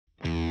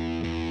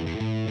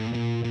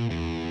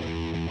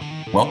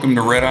Welcome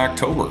to Red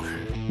October.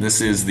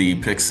 This is the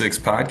Pick Six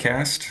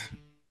podcast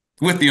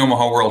with the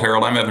Omaha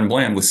World-Herald. I'm Evan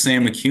Bland with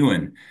Sam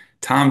McKewon,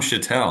 Tom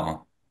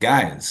Shatel.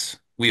 Guys,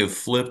 we have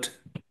flipped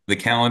the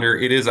calendar.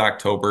 It is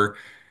October.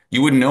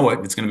 You wouldn't know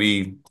it. It's going to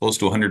be close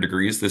to 100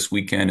 degrees this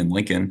weekend in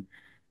Lincoln.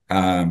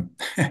 Um,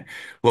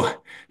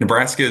 well,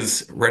 Nebraska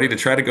is ready to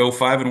try to go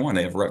 5-1.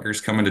 They have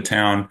Rutgers coming to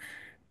town.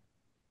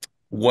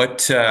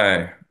 What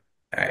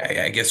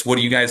I guess what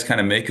do you guys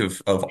kind of make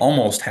of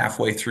almost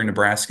halfway through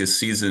Nebraska's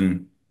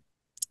season?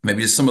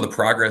 Maybe just some of the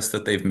progress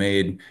that they've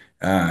made.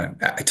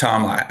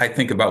 Tom, I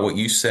think about what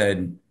you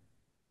said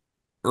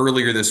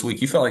earlier this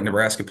week. You felt like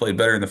Nebraska played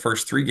better in the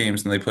first three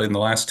games than they played in the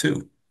last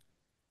two.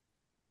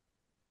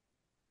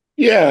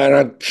 Yeah, and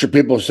I'm sure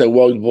people say,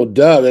 well,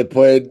 duh, they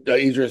played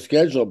easier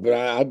schedule, but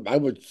I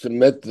would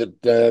submit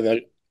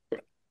that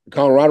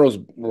Colorado's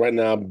right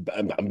now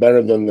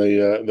better than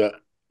the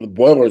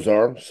Boilers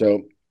are.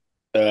 So,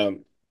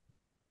 um,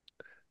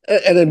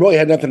 and it really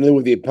had nothing to do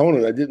with the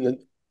opponent. I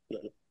didn't.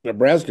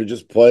 Nebraska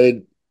just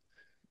played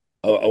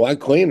a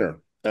lot cleaner.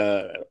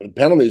 The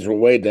penalties were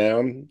way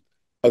down,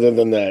 other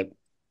than that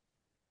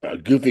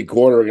goofy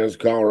quarter against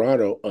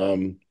Colorado.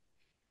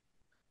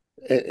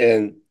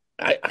 And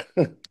I,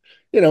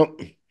 you know.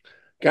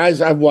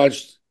 Guys,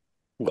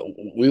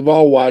 we've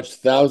all watched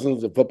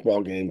thousands of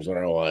football games in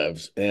our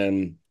lives.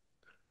 And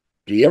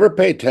do you ever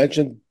pay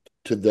attention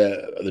to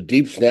the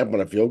deep snap on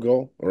a field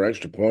goal or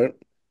extra point?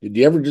 Did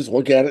you ever just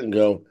look at it and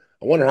go,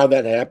 I wonder how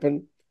that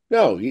happened?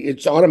 No,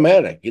 it's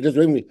automatic.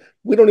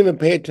 We don't even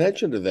pay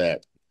attention to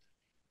that.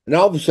 And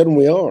all of a sudden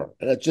we are.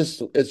 And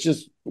it's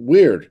just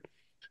weird.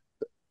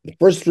 The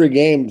first three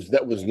games,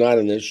 that was not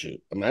an issue.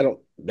 I mean,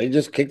 they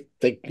just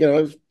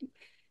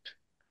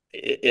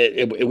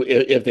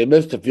if they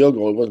missed a field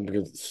goal, it wasn't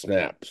because of the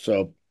snap.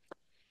 So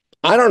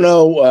I don't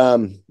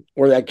know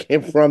where that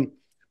came from,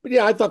 but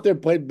yeah, I thought they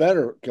played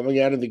better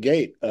coming out of the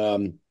gate.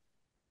 I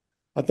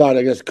thought,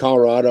 I guess,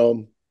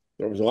 Colorado,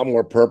 there was a lot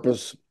more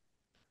purpose.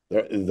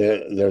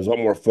 There's a lot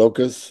more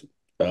focus.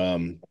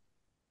 Um,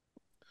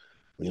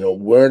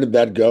 where did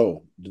that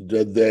go?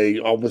 Did they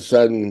all of a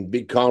sudden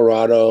beat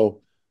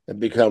Colorado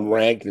and become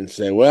ranked and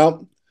say,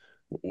 well,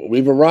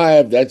 we've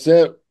arrived. That's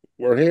it.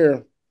 We're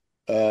here.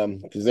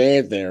 Because they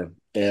ain't there.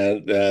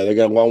 And they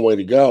got a long way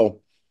to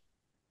go.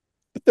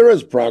 But there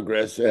is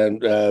progress,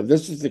 and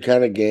this is the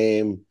kind of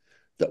game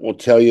that will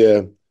tell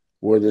you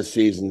where the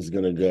season's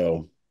going to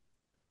go,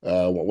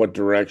 what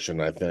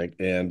direction, I think.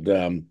 And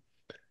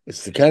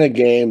it's the kind of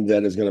game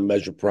that is going to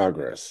measure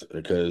progress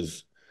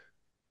because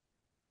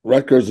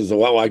Rutgers is a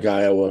lot like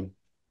Iowa.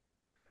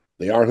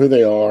 They are who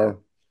they are.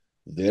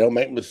 They don't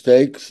make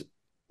mistakes.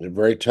 They're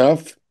very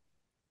tough,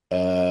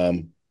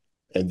 um,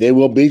 and they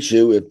will beat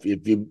you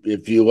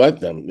if you let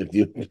them.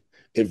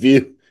 If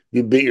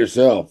you beat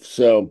yourself.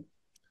 So.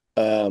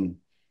 Um,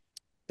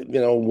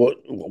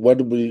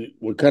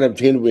 what kind of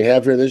team do we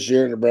have here this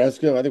year in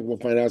Nebraska? I think we'll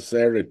find out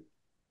Saturday.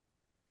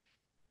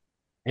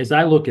 As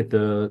I look at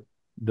the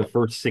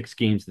first six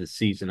games of the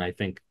season, I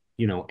think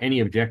any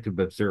objective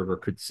observer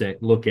could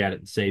look at it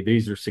and say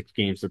these are six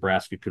games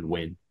Nebraska could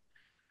win.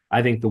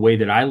 I think the way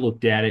that I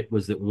looked at it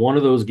was that one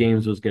of those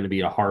games was going to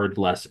be a hard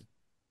lesson.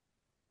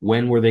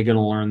 When were they going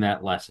to learn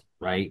that lesson,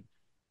 right?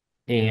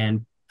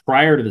 And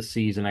prior to the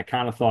season, I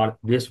kind of thought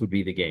this would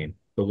be the game,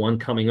 the one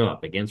coming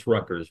up against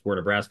Rutgers, where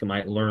Nebraska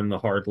might learn the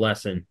hard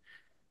lesson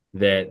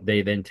that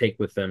they then take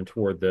with them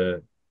toward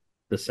the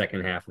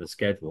second half of the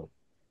schedule.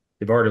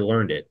 They've already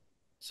learned it.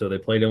 So they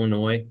played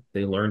Illinois.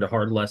 They learned a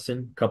hard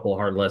lesson, a couple of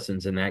hard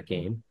lessons in that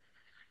game.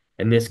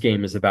 And this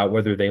game is about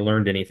whether they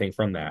learned anything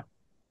from that.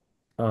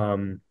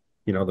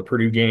 The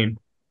Purdue game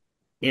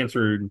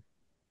answered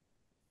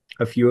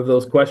a few of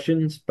those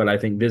questions, but I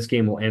think this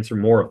game will answer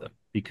more of them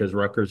because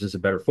Rutgers is a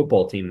better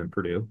football team than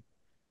Purdue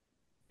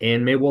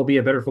and may well be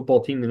a better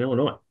football team than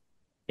Illinois.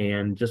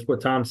 And just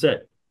what Tom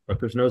said,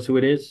 Rutgers knows who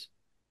it is.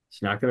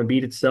 It's not going to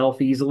beat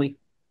itself easily.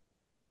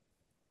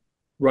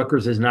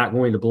 Rutgers is not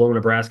going to blow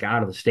Nebraska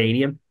out of the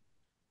stadium.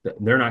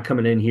 They're not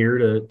coming in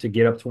here to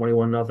get up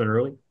 21-0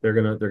 early. They're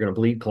gonna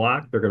bleed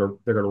clock. They're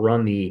gonna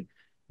run the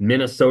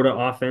Minnesota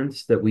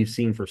offense that we've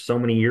seen for so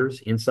many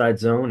years: inside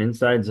zone,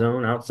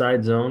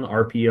 outside zone,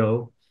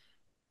 RPO.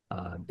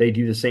 They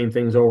do the same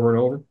things over and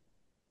over,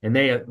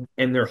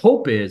 and their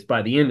hope is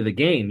by the end of the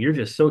game, you're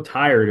just so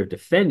tired of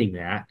defending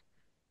that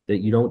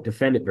you don't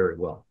defend it very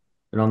well.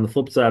 And on the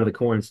flip side of the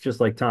coin, it's just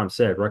like Tom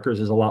said, Rutgers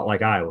is a lot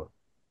like Iowa.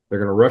 They're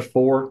going to rush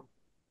four.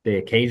 They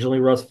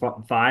occasionally rush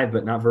five,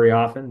 but not very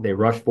often. They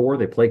rush four.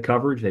 They play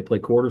coverage. They play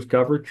quarters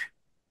coverage.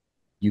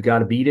 You got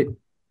to beat it.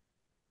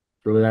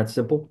 Really that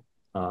simple.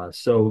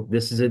 So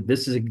this is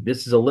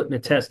a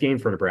litmus test game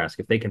for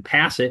Nebraska. If they can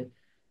pass it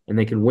and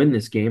they can win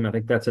this game, I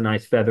think that's a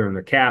nice feather in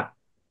their cap.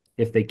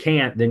 If they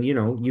can't, then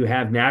you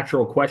have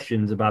natural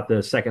questions about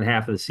the second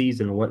half of the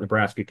season and what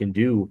Nebraska can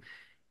do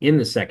in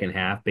the second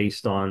half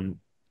based on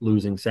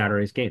losing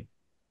Saturday's game.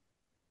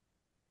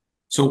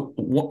 So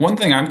one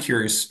thing I'm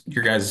curious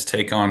your guys'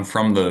 take on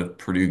from the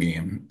Purdue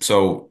game.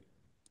 So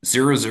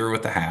 0-0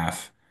 at the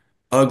half,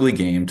 ugly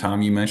game.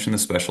 Tom, you mentioned the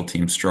special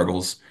team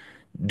struggles.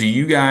 Do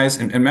you guys,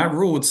 and Matt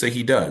Rule would say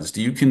he does,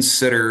 do you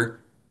consider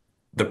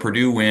the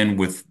Purdue win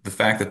with the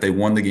fact that they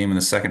won the game in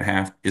the second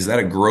half, is that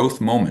a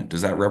growth moment?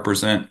 Does that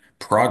represent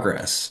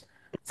progress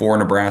for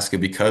Nebraska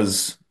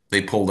because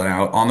they pulled it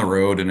out on the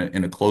road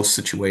in a close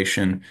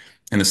situation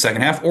in the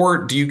second half?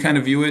 Or do you kind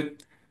of view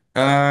it,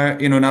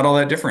 not all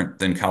that different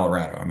than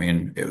Colorado? I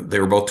mean, they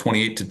were both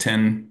 28 to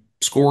 10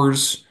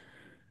 scores.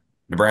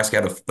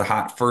 Nebraska had the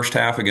hot first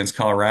half against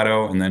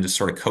Colorado and then just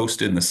sort of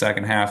coasted in the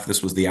second half.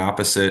 This was the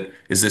opposite.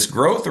 Is this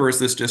growth or is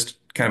this just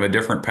kind of a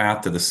different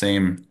path to the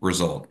same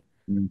result?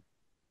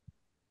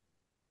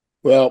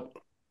 Well,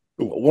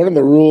 one of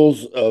the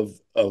rules of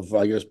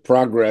I guess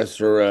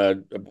progress or a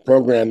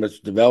program that's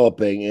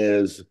developing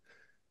is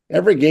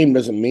every game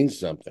doesn't mean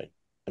something.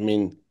 I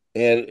mean,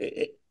 and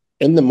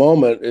in the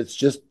moment, it's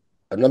just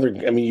another.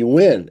 I mean, you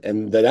win,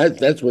 and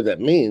that's what that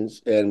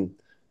means. And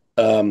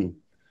um,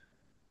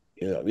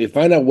 you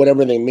find out what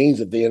everything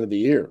means at the end of the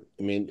year.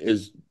 I mean,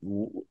 is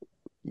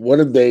what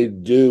did they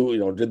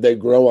do? Did they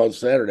grow on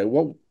Saturday?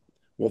 Well,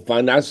 we'll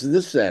find out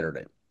this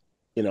Saturday.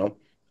 You know,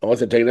 unless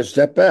they're taking a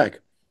step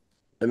back.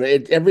 And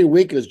every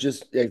week is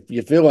just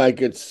you feel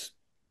like it's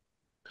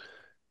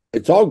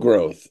all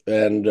growth,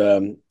 and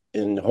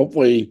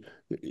hopefully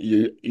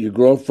you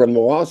grow from the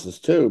losses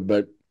too,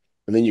 and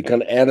then you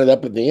kind of add it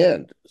up at the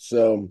end.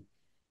 So,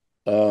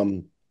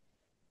 um,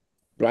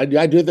 but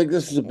I do think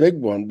this is a big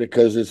one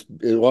because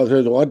well,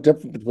 there's a lot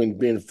different between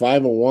being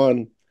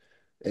 5-1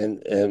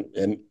 and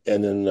then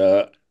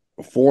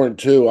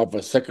 4-2 off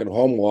a second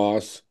home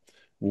loss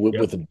with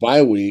Yep. a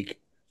bye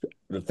week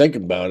to think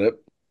about it,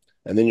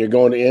 and then you're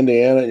going to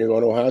Indiana and you're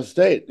going to Ohio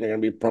State. And you're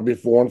going to be probably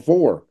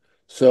 4-4.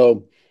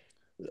 So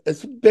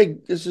it's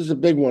big. This is a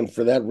big one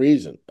for that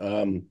reason.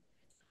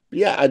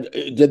 Yeah,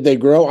 did they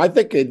grow? I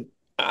think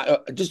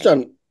just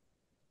on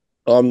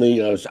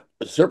the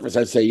surface,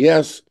 I'd say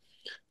yes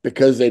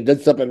because they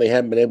did something they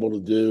hadn't been able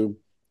to do,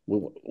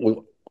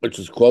 which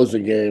was close the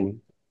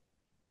game.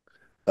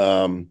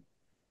 Um,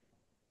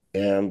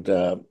 and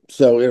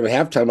so in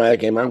halftime of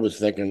that game, I was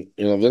thinking,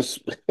 this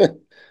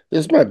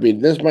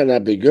might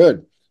not be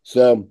good.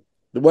 So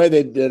the way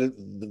they did it,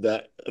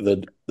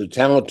 the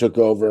talent took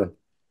over.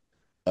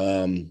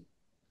 Um,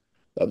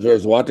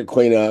 there's a lot to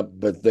clean up,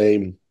 but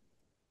they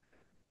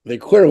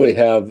clearly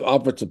have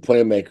offensive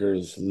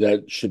playmakers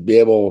that should be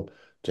able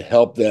to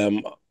help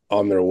them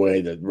on their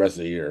way the rest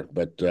of the year.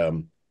 But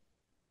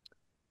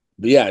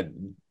yeah,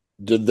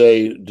 did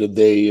they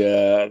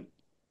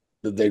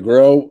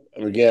grow?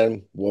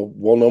 Again,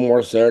 we'll know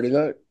more Saturday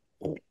night.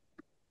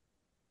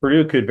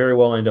 Purdue could very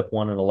well end up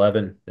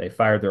 1-11. They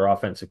fired their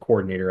offensive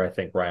coordinator. I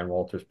think Ryan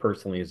Walters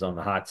personally is on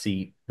the hot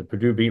seat. The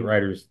Purdue beat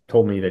writers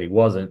told me that he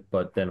wasn't,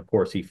 but then of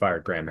course he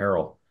fired Graham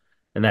Harrell,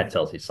 and that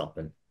tells you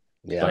something.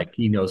 Yeah. Like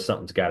he knows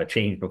something's got to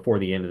change before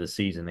the end of the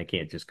season. They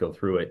can't just go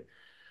through it.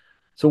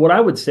 So what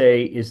I would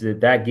say is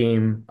that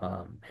game,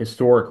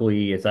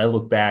 historically, as I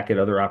look back at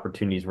other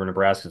opportunities where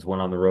Nebraska's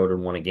went on the road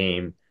and won a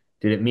game,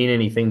 did it mean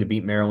anything to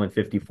beat Maryland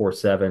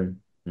 54-7?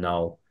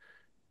 No.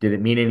 Did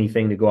it mean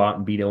anything to go out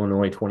and beat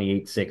Illinois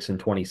 28-6 in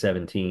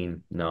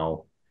 2017?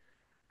 No.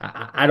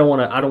 I don't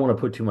want to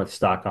put too much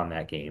stock on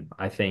that game.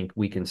 I think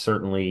we can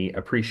certainly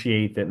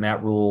appreciate that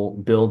Matt Rule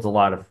builds a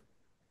lot of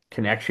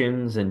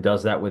connections and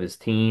does that with his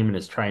team and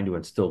is trying to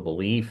instill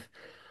belief.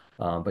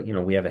 But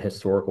we have a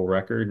historical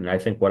record, and I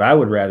think what I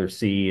would rather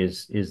see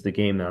is the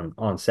game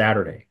on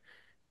Saturday.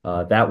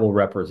 That will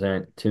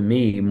represent to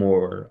me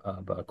more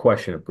of a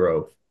question of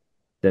growth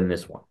than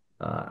this one.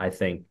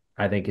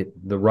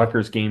 The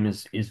Rutgers game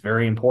is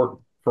very important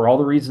for all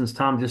the reasons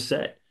Tom just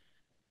said.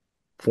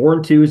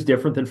 4-2 is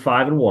different than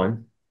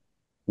 5-1,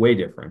 way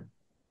different.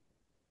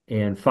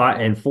 And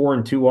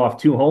 4-2 off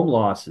two home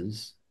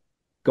losses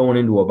going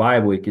into a bye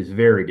week is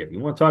very different. You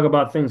want to talk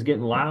about things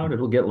getting loud?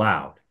 It'll get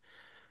loud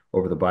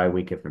over the bye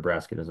week if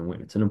Nebraska doesn't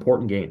win. It's an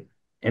important game,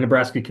 and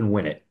Nebraska can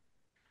win it.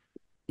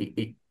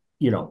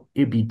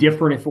 It'd be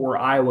different if it were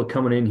Iowa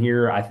coming in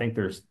here. I think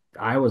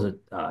Iowa's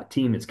a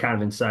team that's kind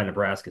of inside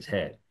Nebraska's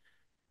head.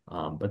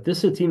 But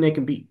this is a team they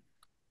can beat,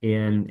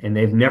 and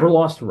they've never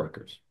lost to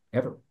Rutgers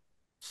ever.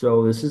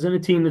 So this isn't a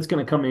team that's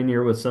going to come in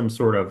here with some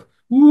sort of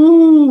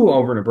woo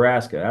over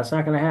Nebraska. That's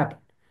not going to happen.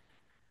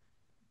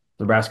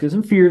 Nebraska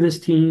doesn't fear this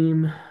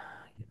team.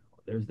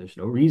 There's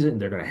no reason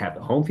they're going to have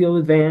the home field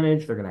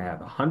advantage. They're going to have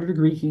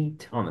 100-degree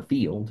heat on the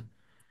field.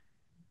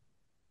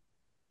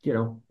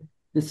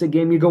 This is a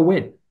game you go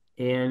win,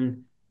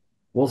 and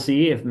we'll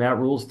see if Matt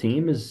Rule's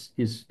team is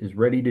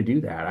ready to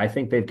do that. I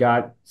think they've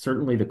got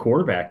certainly the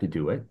quarterback to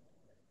do it.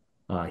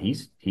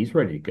 He's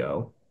ready to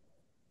go.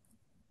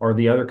 Are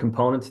the other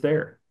components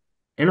there?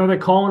 And are they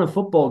calling a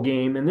football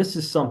game? And this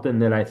is something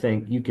that I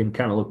think you can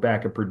kind of look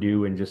back at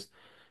Purdue and just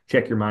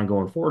check your mind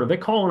going forward. Are they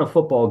calling a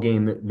football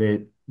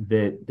game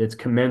that's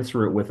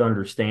commensurate with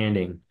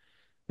understanding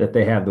that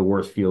they have the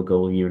worst field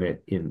goal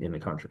unit in the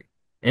country?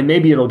 And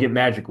maybe it'll get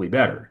magically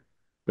better,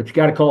 but you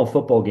got to call a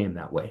football game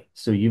that way.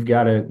 So you've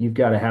got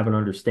to have an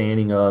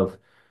understanding of,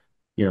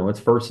 it's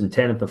 1st and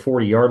 10 at the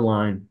 40-yard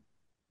line.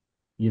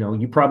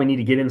 You probably need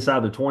to get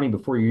inside the 20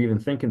 before you're even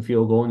thinking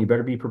field goal, and you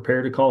better be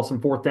prepared to call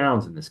some fourth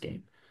downs in this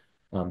game.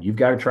 You've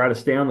got to try to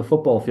stay on the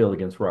football field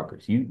against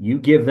Rutgers. You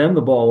give them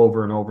the ball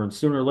over and over, and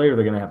sooner or later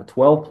they're going to have a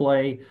 12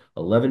 play,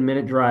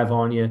 11-minute drive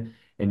on you,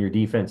 and your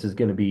defense is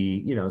going to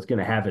be, it's going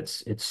to have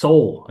its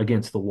soul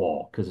against the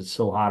wall because it's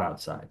so hot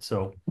outside.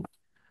 So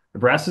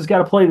Nebraska's got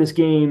to play this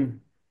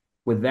game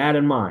with that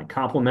in mind,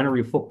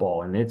 complementary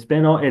football, and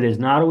it has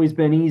not always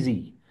been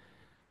easy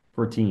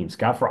for teams.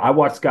 I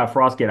watched Scott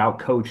Frost get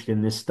outcoached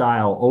in this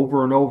style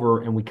over and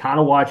over, and we kind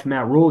of watched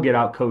Matt Rule get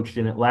outcoached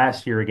in it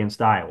last year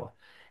against Iowa.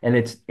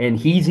 And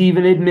he's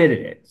even admitted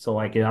it. So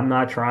like I'm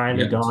not trying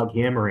to Yes. dog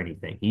him or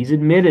anything. He's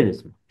admitted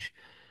as much.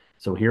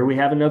 So here we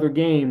have another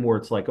game where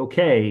it's like,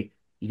 okay,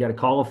 you got to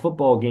call a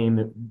football game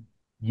that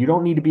you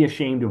don't need to be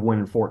ashamed of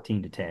winning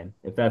 14-10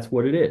 if that's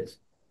what it is.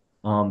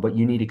 But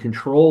you need to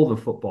control the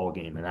football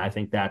game, and I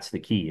think that's the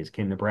key: is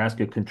can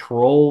Nebraska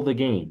control the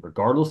game,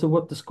 regardless of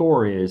what the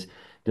score is?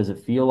 Does it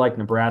feel like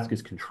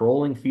Nebraska's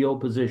controlling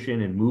field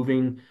position and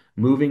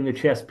moving the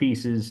chess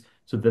pieces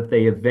so that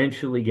they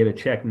eventually get a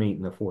checkmate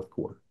in the fourth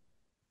quarter?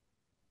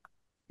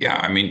 Yeah,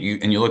 I mean,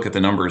 you look at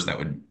the numbers that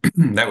would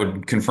that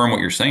would confirm what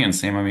you're saying,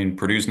 Sam. I mean,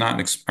 Purdue's not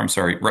an ex I'm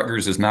sorry,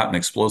 Rutgers is not an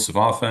explosive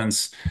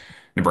offense.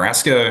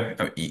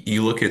 Nebraska,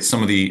 you look at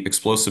some of the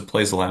explosive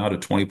plays allowed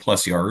at 20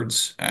 plus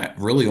yards.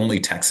 Really, only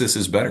Texas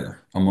is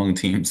better among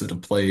teams that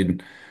have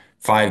played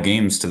 5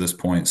 games to this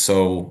point.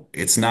 So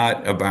it's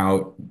not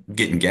about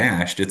getting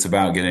gashed; it's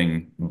about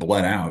getting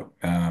bled out.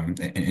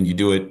 And you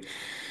do it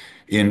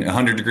in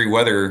 100-degree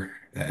weather,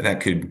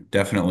 that could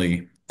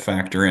definitely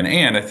factor in.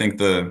 And I think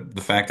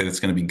the fact that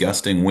it's going to be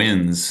gusting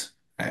winds,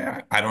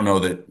 I don't know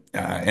that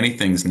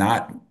anything's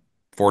not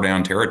 4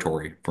 down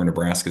territory for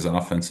Nebraska's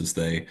offense as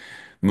they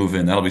move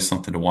in. That'll be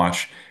something to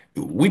watch.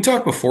 We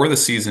talked before the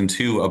season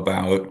too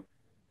about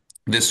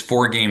this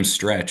 4 game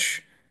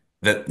stretch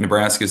that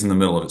Nebraska's in the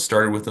middle of. It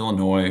started with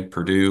Illinois,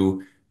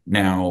 Purdue,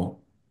 now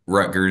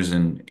Rutgers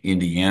and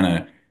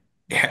Indiana.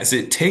 Has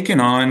it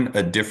taken on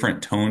a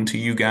different tone to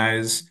you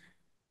guys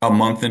a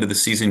month into the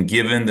season,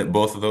 given that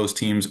both of those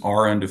teams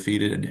are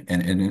undefeated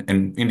and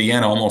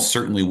Indiana almost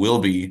certainly will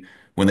be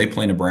when they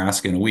play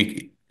Nebraska in a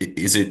week?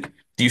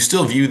 Do you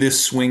still view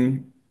this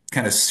swing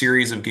kind of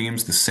series of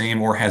games the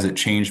same, or has it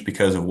changed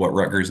because of what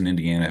Rutgers and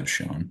Indiana have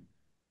shown?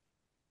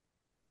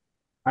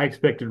 I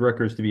expected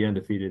Rutgers to be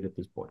undefeated at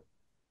this point,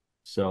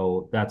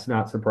 so that's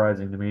not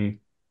surprising to me.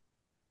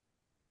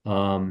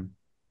 Um,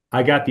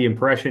 I got the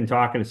impression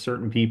talking to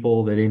certain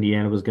people that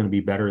Indiana was going to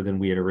be better than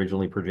we had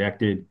originally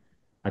projected.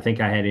 I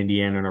think I had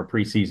Indiana in our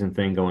preseason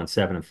thing going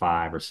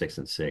 7-5 or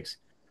 6-6.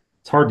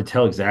 It's hard to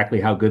tell exactly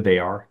how good they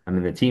are. I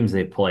mean, the teams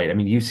they've played. I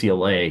mean,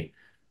 UCLA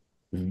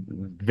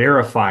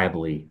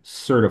verifiably,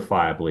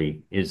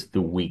 certifiably is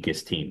the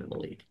weakest team in the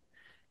league,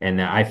 and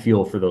I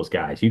feel for those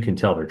guys. You can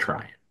tell they're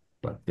trying,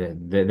 but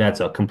that's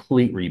a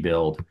complete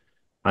rebuild.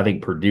 I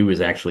think Purdue is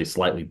actually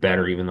slightly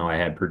better, even though I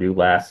had Purdue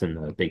last in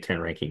the Big Ten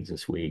rankings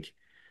this week.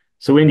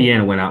 So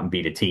Indiana went out and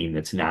beat a team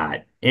that's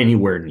not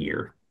anywhere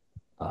near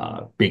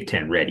Big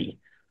Ten ready.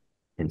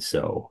 And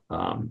so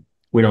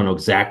we don't know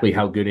exactly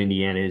how good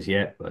Indiana is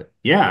yet. But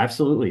yeah,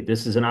 absolutely.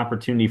 This is an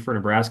opportunity for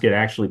Nebraska to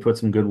actually put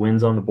some good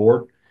wins on the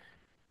board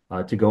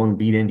to go and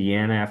beat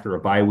Indiana after a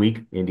bye week.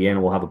 Indiana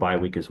will have a bye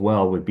week as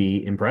well, would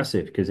be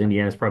impressive because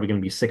Indiana's probably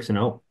going to be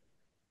 6-0.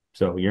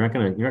 So you're not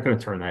gonna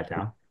turn that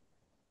down.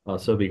 So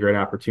it'd be a great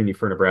opportunity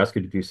for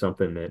Nebraska to do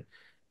something that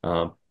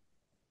um,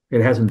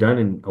 it hasn't done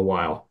in a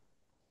while,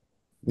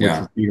 which is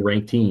Yeah. be a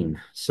ranked team.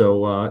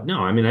 So no,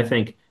 I mean,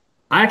 I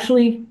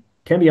actually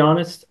can be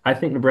honest. I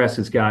think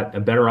Nebraska's got a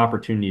better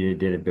opportunity than it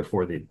did it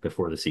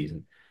before the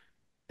season.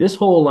 This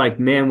whole like,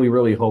 man, we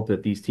really hope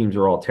that these teams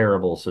are all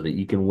terrible so that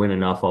you can win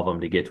enough of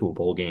them to get to a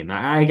bowl game.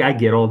 I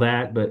get all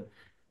that, but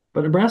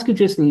Nebraska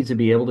just needs to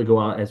be able to go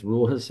out, as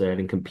Rule has said,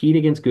 and compete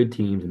against good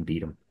teams and beat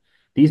them.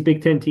 These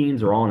Big Ten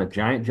teams are all in a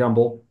giant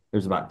jumble.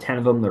 There's about 10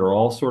 of them that are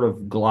all sort of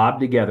globbed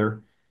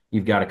together.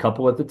 You've got a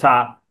couple at the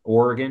top,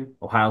 Oregon,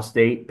 Ohio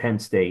State, Penn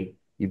State.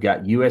 You've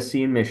got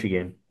USC and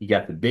Michigan. You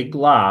got the big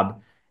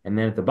glob. And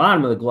then at the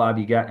bottom of the glob,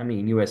 you got, I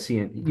mean,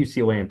 USC and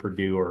UCLA and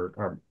Purdue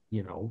are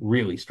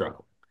really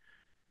struggling.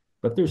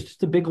 But there's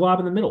just a big glob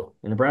in the middle,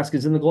 and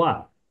Nebraska's in the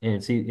glob. And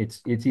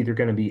it's either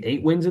going to be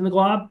 8 wins in the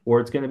glob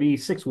or it's going to be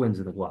 6 wins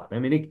in the glob. I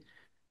mean,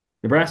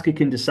 Nebraska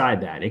can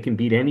decide that. It can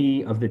beat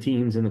any of the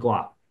teams in the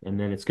glob. And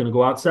then it's going to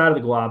go outside of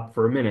the glob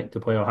for a minute to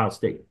play Ohio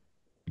State.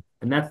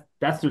 And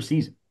that's their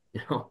season.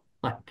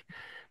 Like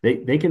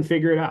they can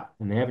figure it out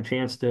and they have a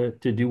chance to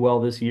do well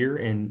this year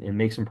and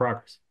make some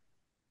progress.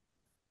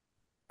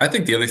 I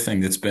think the other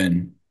thing that's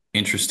been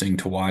interesting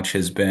to watch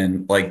has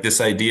been like this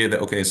idea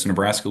that, okay, so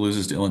Nebraska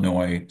loses to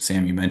Illinois.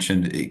 Sam, you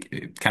mentioned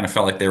it kind of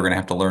felt like they were going to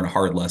have to learn a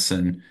hard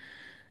lesson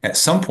at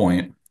some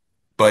point,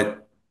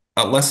 but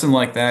a lesson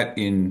like that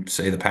in,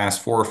 say, the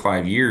past 4 or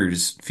 5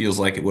 years feels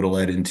like it would have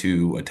led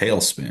into a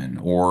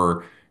tailspin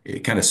or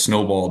it kind of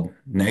snowballed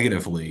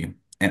negatively.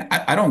 And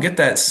I don't get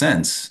that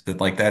sense that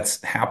like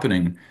that's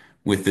happening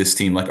with this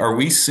team. Like, are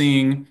we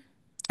seeing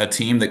a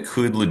team that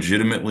could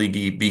legitimately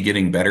be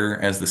getting better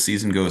as the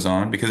season goes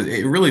on? Because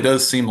it really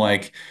does seem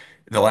like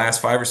the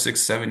last 5 or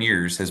 6, 7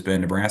 years has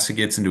been Nebraska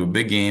gets into a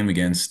big game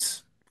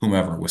against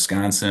whomever,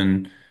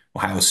 Wisconsin,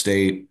 Ohio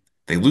State.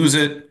 They lose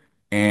it,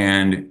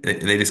 and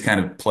they just kind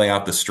of play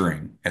out the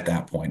string at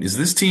that point. Is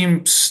this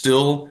team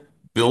still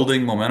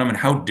building momentum, and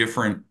how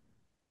different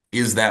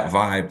is that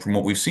vibe from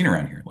what we've seen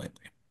around here lately?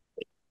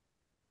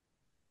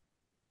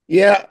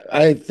 Yeah,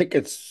 I think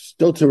it's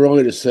still too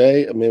early to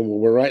say. I mean,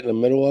 we're right in the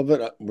middle of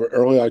it. We're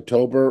early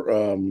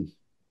October.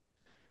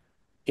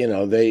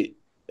 They.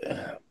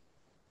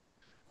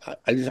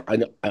 I just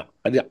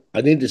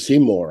I need to see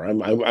more.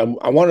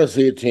 I want to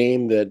see a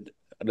team that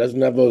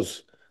doesn't have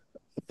those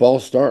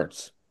false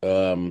starts.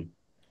 In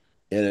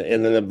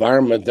an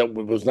environment that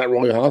was not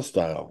really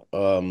hostile.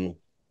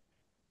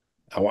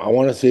 I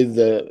want to see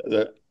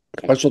the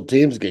special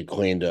teams get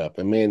cleaned up.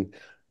 I mean,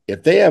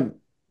 if they have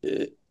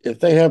if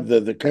they have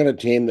the kind of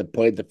team that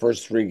played the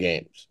first three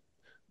games,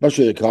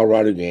 especially the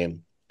Colorado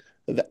game,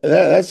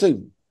 that's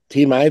a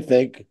team I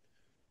think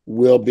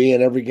will be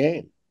in every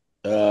game,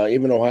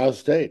 even Ohio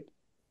State.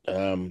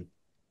 Um,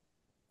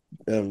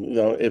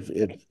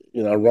 if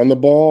run the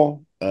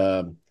ball,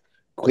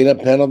 clean up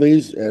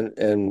penalties,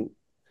 and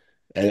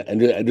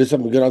do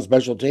something good on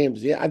special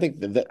teams. Yeah, I think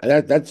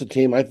that's a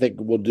team I think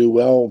will do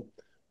well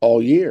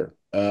all year.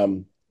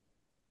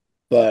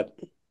 But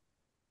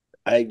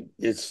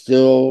it's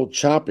still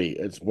choppy.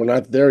 We're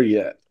not there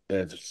yet.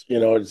 It's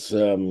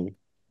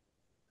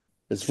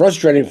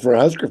frustrating for a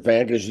Husker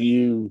fan because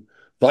you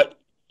thought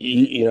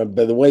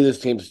by the way this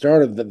team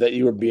started that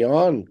you were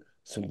beyond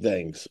some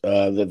things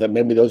that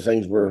maybe those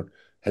things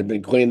had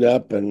been cleaned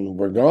up and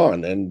were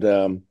gone. And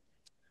the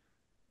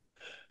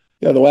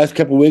last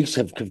couple of weeks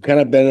have kind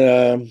of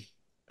been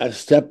a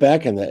step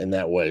back in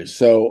that way.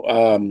 So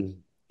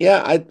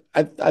yeah,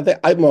 I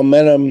think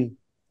momentum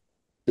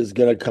is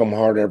going to come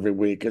hard every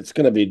week. It's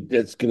going to be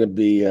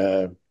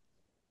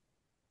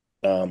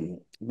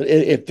but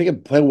if they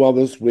can play well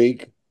this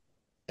week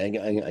and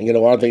get a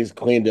lot of things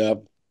cleaned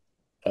up,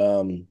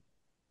 the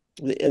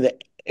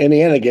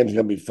Indiana game's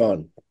going to be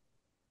fun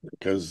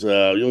because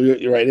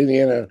you're right.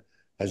 Indiana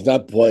has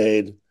not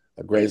played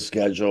a great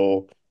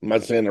schedule. I'm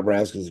not saying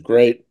Nebraska's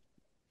great,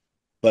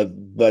 but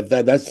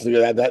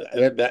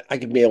that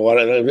could be a lot.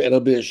 It'll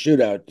be a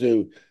shootout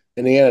too.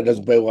 Indiana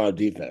doesn't play a lot of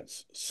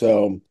defense,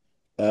 so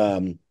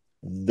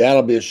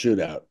that'll be a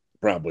shootout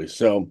probably.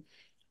 So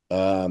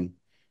and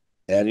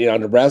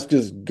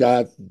Nebraska's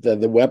got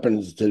the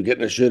weapons to get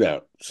in a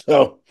shootout.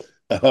 So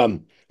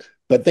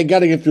but they got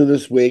to get through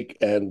this week,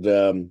 and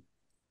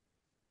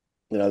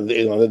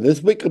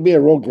this week could be a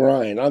real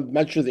grind. I'm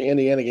not sure the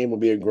Indiana game will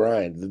be a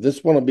grind.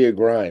 This one will be a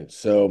grind.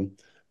 So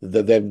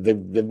they've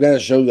got to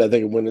show that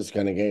they can win this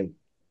kind of game.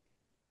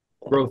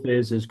 Growth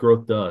is as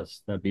growth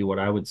does. That'd be what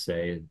I would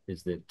say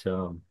is that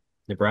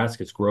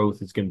Nebraska's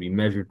growth is going to be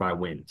measured by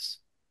wins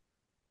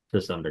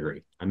to some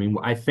degree. I mean,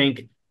 I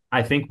think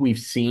we've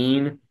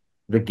seen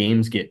the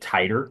games get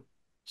tighter.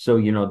 So,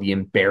 the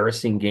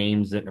embarrassing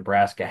games that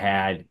Nebraska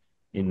had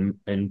in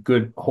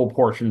good whole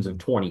portions of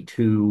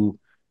 22,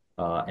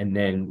 and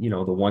then,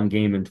 the one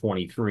game in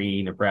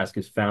 23,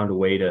 Nebraska's found a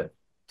way to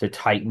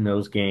tighten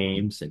those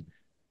games. And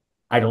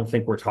I don't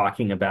think we're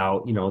talking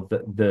about,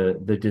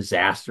 the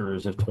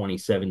disasters of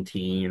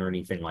 2017 or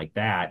anything like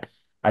that.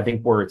 I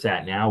think where it's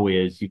at now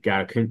is you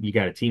got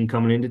a team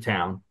coming into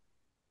town.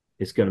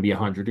 It's going to be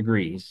 100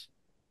 degrees.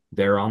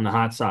 They're on the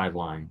hot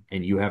sideline,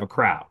 and you have a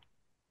crowd.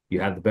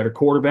 You have the better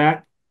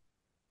quarterback.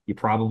 You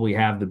probably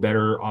have the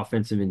better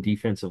offensive and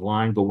defensive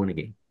line. Go win a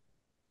game.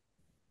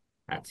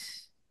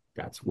 That's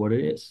what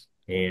it is.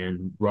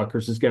 And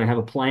Rutgers is going to have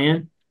a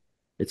plan.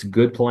 It's a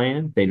good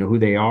plan. They know who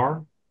they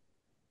are.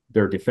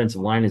 Their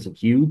defensive line isn't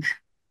huge.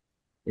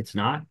 It's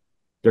not.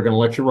 They're going to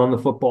let you run the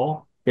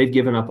football. They've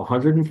given up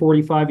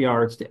 145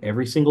 yards to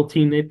every single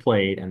team they've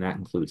played, and that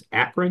includes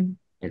Akron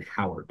and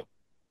Howard.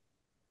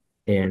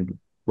 And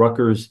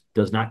Rutgers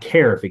does not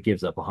care if it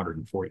gives up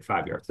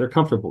 145 yards. They're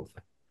comfortable with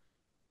it.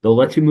 They'll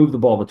let you move the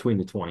ball between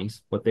the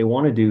 20s. What they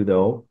want to do,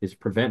 though, is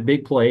prevent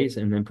big plays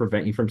and then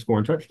prevent you from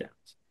scoring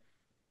touchdowns.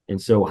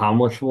 And so how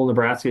much will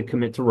Nebraska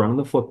commit to running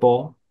the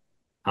football?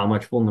 How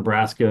much will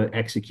Nebraska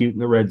execute in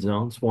the red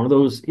zone? It's one of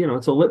those,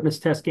 it's a litmus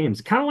test game.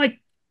 It's kind of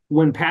like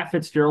when Pat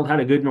Fitzgerald had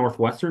a good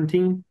Northwestern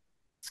team.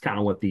 It's kind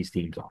of what these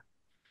teams are.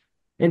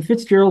 And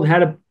Fitzgerald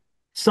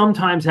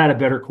sometimes had a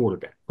better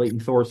quarterback. Clayton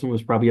Thorson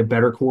was probably a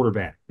better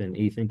quarterback than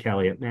Ethan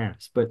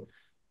Callahan-Manis. But,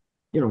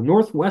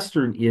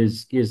 Northwestern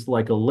is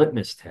like a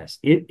litmus test.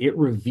 It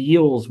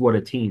reveals what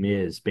a team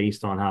is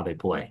based on how they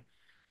play.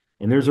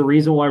 And there's a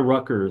reason why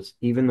Rutgers,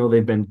 even though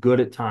they've been good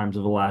at times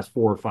over the last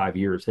 4 or 5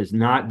 years, has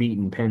not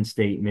beaten Penn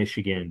State,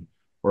 Michigan,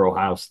 or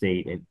Ohio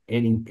State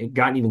and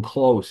gotten even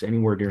close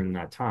anywhere during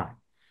that time.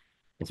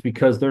 It's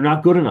because they're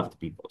not good enough to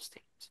beat those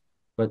teams.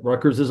 But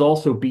Rutgers has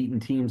also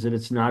beaten teams that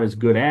it's not as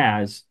good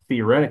as,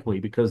 theoretically,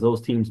 because those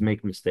teams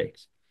make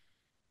mistakes.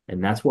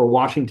 And that's where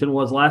Washington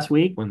was last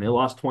week when they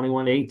lost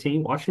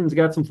 21-18. Washington's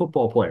got some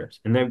football players.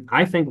 And then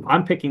I think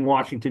I'm picking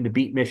Washington to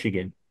beat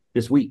Michigan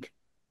this week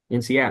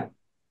in Seattle.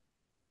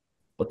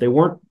 but they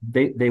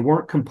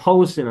weren't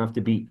composed enough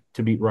to beat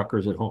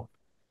Rutgers at home.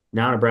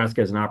 Now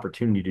Nebraska has an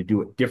opportunity to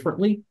do it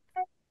differently,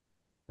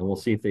 and we'll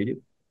see if they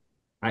do.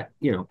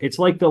 It's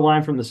like the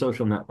line from The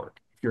Social Network.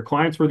 If your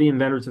clients were the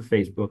inventors of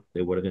Facebook,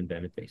 they would have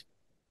invented Facebook.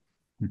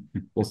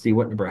 We'll see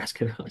what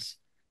Nebraska does.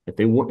 If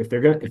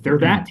they're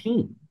that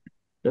team,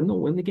 then they'll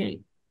win the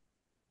game.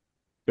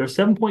 They're a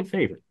 7-point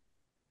favorite.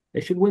 They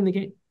should win the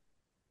game.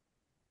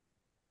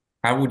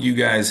 How would you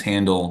guys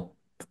handle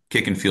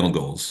kicking field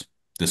goals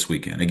this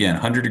weekend? Again,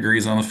 100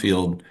 degrees on the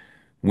field,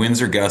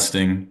 winds are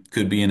gusting,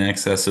 could be in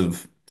excess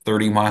of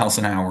 30 miles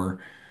an hour.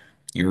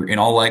 You're in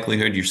all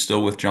likelihood, you're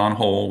still with John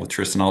Hole, with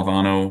Tristan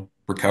Alvano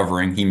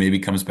recovering. He maybe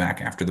comes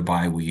back after the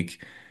bye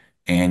week,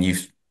 and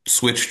you've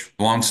switched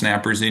long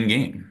snappers in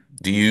game.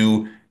 Do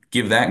you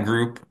give that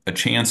group a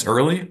chance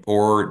early,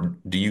 or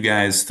do you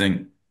guys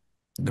think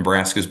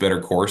Nebraska's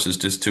better course is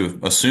just to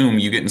assume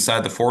you get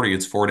inside the 40,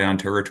 it's four down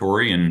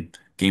territory, and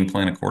game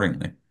plan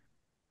accordingly?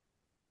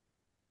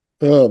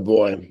 Oh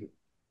boy,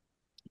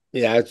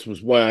 yeah, that's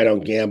why I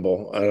don't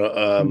gamble. I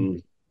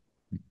don't,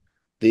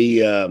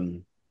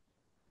 the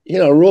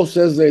rule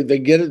says they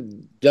get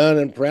it done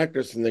in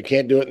practice and they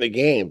can't do it in the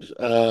games.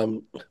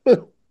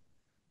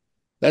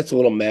 That's a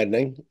little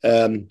maddening.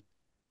 I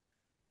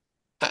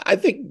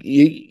think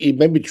you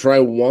maybe try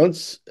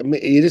once. I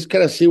mean, you just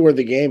kind of see where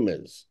the game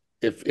is.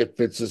 If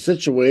it's a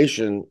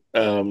situation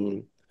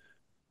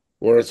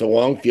where it's a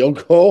long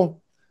field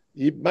goal,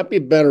 you might be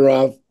better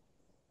off.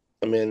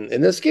 I mean,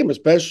 in this game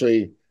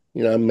especially,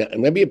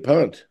 maybe a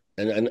punt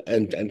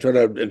and try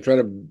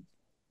to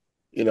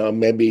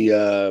maybe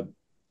I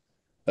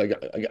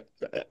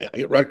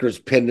get Rutgers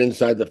pinned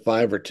inside the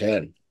 5 or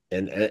 10,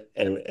 and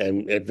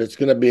if it's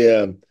going to be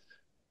a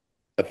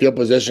field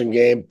position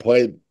game,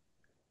 play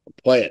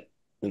it,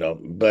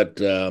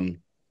 But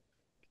I'm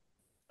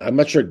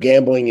not sure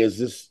gambling is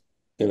this.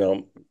 You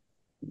know,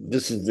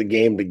 this is the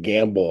game to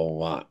gamble a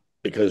lot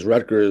because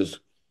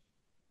Rutgers,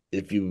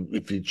 if you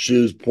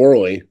choose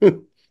poorly,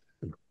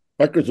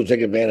 Rutgers will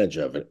take advantage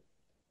of it.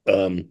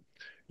 Um,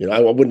 I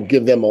wouldn't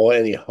give them all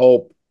any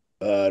hope,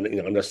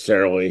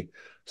 necessarily.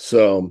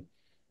 So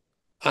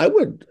I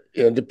would,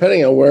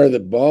 depending on where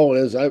the ball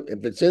is,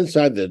 if it's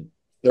inside the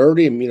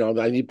 30,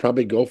 then you'd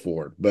probably go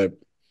for it. But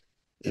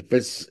if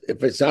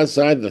it's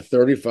outside the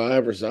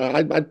 35 or so,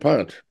 I'd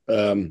punt.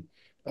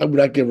 I would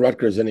not give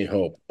Rutgers any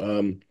hope.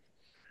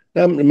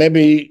 Now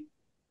maybe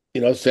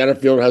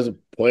Satterfield has a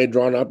play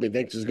drawn up he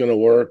thinks is going to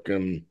work,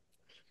 and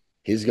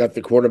he's got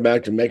the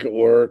quarterback to make it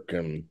work.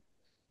 And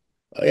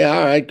yeah,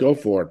 all right, go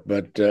for it.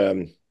 But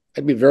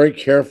I'd be very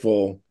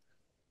careful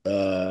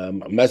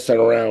messing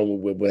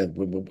around with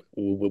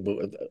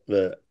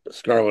the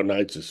Scarlet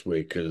Knights this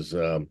week because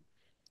I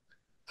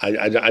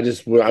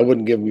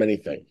wouldn't give them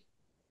anything.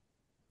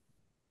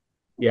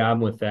 Yeah,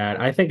 I'm with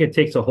that. I think it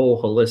takes a whole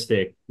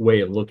holistic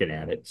way of looking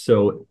at it.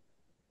 So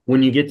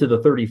when you get to the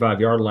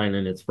 35-yard line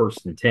and it's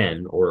 1st and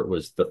 10, or it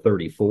was the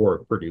 34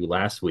 of Purdue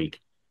last week,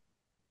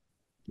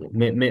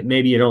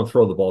 maybe you don't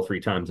throw the ball 3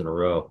 times in a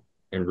row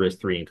and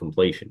risk 3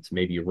 incompletions.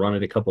 Maybe you run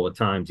it a couple of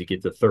times. You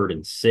get to 3rd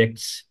and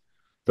 6,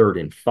 3rd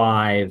and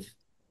 5.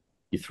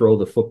 You throw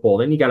the football.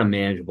 Then you got a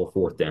manageable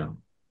 4th down.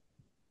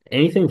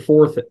 Anything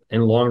fourth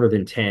and longer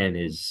than 10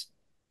 is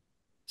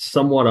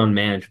somewhat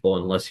unmanageable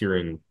unless you're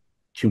in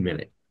 2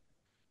 minute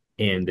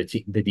and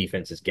the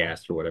defense is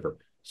gassed or whatever.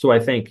 So I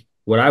think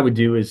what I would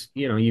do is,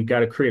 you've got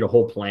to create a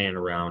whole plan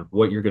around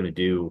what you're going to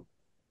do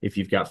if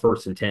you've got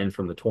 1st and 10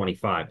 from the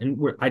 25. And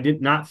I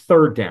did not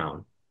 3rd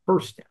down,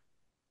 1st down.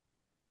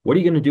 What are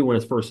you going to do when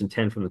it's 1st and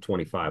 10 from the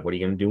 25? What are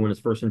you going to do when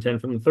it's 1st and 10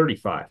 from the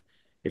 35?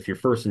 If you're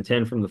 1st and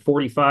 10 from the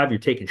 45, you're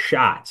taking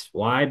shots.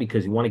 Why?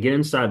 Because you want to get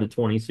inside the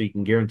 20 so you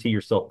can guarantee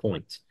yourself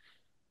points.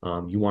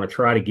 You want to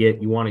try to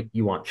get you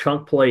want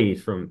chunk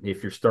plays from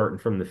if you're starting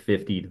from the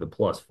 50 to the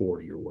plus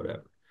 40 or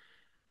whatever.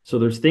 So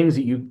there's things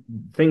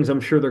I'm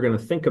sure they're going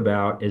to think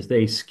about as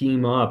they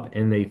scheme up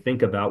and they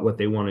think about what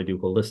they want to do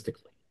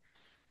holistically.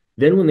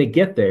 Then when they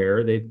get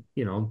there,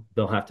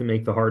 they'll have to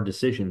make the hard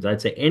decisions.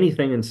 I'd say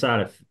anything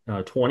inside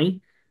of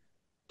 20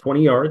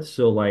 yards.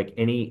 So like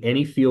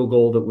any field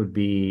goal that would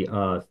be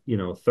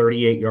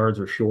 38 yards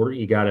or shorter,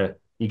 you got to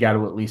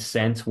at least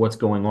sense what's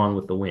going on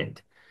with the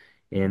wind.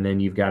 And then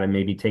you've got to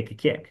maybe take a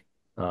kick.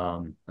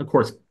 Of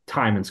course,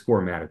 time and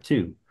score matter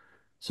too.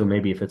 So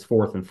maybe if it's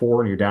 4th and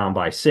 4 and you're down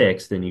by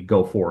 6, then you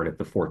go for it at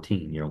the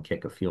 14. You don't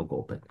kick a field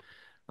goal. But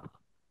uh,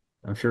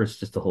 I'm sure it's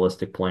just a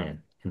holistic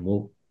plan, and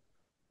we'll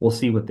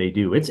see what they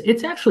do.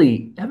 It's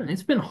actually, Evan,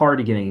 it's been hard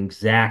to get an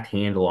exact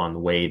handle on the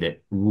way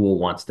that Rule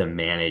wants to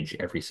manage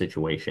every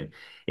situation.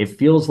 It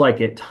feels like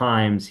at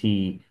times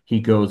he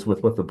goes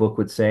with what the book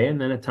would say,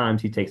 and then at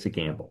times he takes a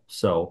gamble.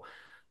 So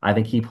I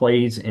think he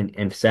plays and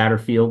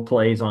Satterfield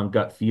plays on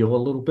gut feel a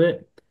little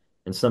bit,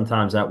 and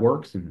sometimes that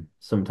works, and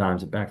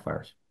sometimes it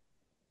backfires.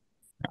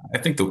 I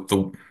think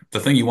the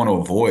thing you want to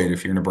avoid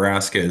if you're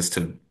Nebraska is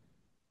to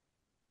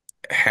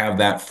have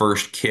that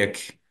first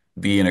kick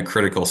be in a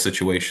critical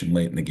situation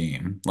late in the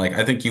game. Like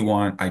I think you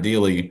want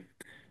ideally,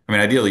 I mean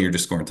ideally you're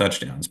just scoring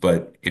touchdowns,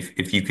 but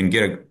if you can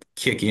get a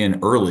kick in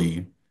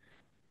early,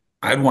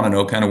 I'd want to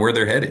know kind of where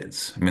their head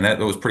is. I mean, that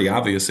was pretty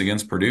obvious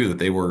against Purdue that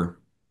they were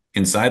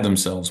inside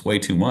themselves way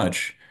too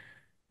much.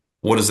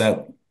 What does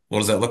that what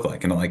does that look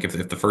like? And like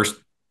if the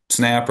first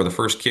snap or the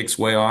first kick's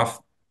way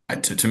off,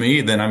 to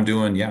me, then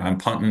I'm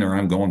punting or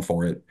I'm going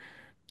for it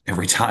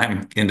every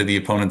time into the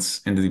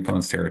opponent's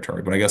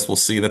territory. But I guess we'll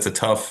see. That's a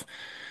tough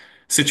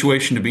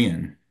situation to be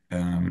in.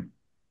 I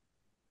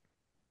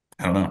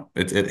don't know.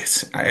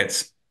 It's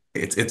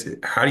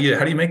how do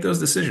you make those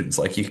decisions?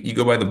 Like you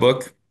go by the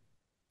book,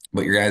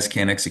 but your guys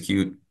can't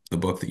execute the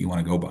book that you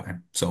want to go by.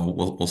 So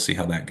we'll see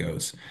how that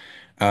goes.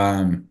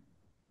 Um,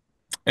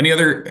 any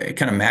other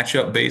kind of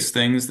matchup based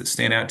things that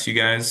stand out to you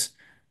guys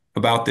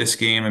about this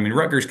game? I mean,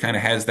 Rutgers kind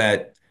of has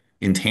that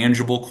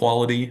intangible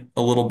quality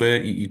a little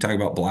bit. You talk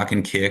about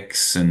blocking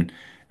kicks and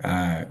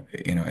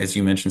as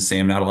you mentioned,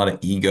 Sam, not a lot of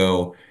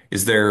ego.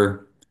 Is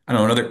there, I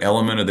don't know, another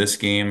element of this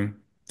game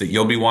that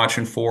you'll be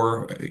watching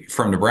for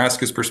from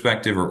Nebraska's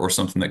perspective or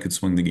something that could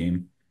swing the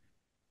game?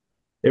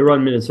 They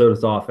run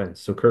Minnesota's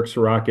offense. So Kirk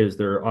Soraka is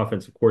their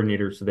offensive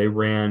coordinator. So they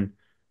run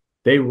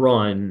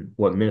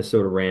what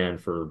Minnesota ran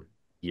for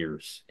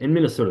years. And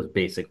Minnesota's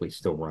basically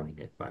still running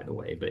it, by the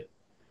way, but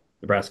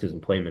Nebraska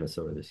doesn't play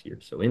Minnesota this year.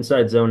 So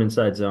inside zone,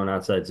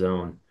 outside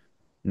zone,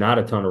 not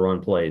a ton of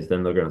run plays.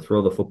 Then they're going to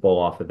throw the football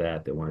off of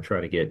that. They want to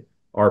try to get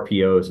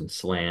RPOs and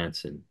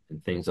slants and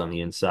things on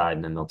the inside,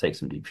 and then they'll take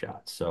some deep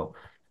shots. So,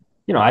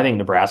 I think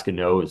Nebraska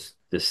knows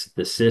the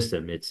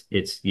system. It's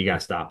you got to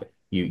stop it.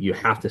 You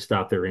have to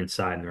stop their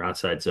inside and their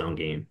outside zone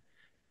game.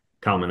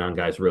 Kalman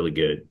guy's really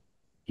good.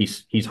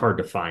 He's hard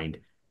to find.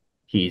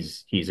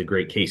 He's a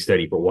great case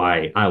study for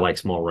why I like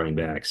small running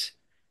backs.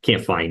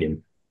 Can't find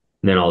him.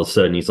 And then all of a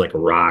sudden he's like a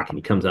rock and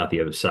he comes out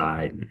the other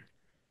side.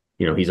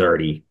 And, he's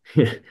already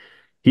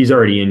he's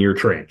already in your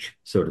trench,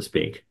 so to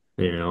speak.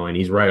 And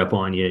he's right up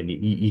on you, and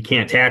you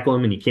can't tackle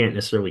him and you can't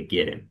necessarily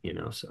get him.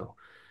 So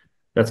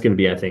that's going to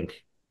be, I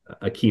think,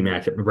 a key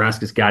matchup.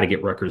 Nebraska's got to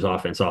get Rutgers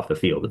offense off the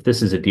field. If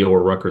this is a deal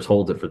where Rutgers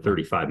holds it for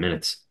 35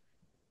 minutes,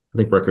 I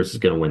think Rutgers is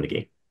going to win the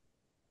game.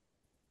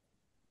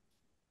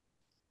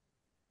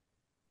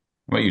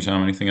 What about you,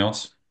 Tom? Anything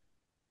else?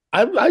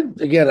 I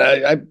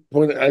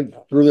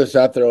threw this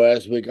out there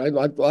last week.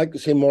 I'd like to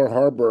see more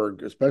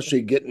Harburg,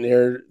 especially getting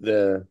near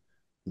the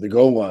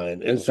goal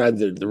line inside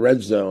the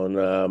red zone.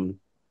 I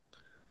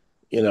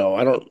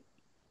don't.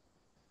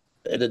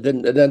 It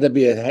had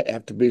to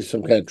have to be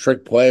some kind of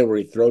trick play where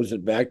he throws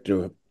it back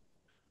to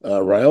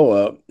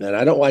Raiola, and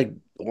I don't like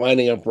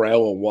lining up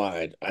Raiola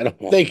wide. I don't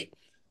think.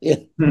 Yeah,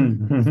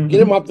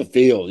 get him off the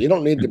field. You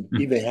don't need to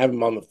even have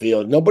him on the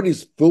field.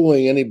 Nobody's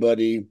fooling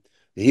anybody.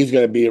 He's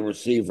going to be a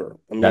receiver.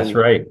 I That's mean,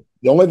 right.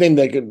 the only thing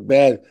that could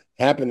bad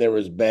happen there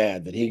is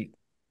bad that he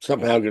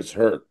somehow gets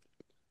hurt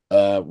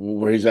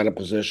where he's out of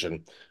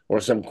position, or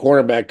some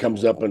cornerback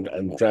comes up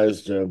and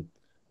tries to,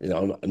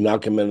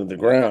 knock him into the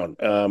ground.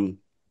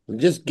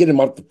 Just get him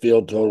off the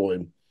field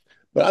totally.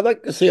 But I'd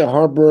like to see a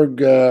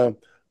Harburg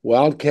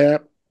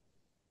Wildcat,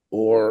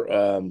 or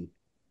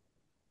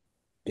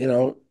you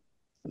know,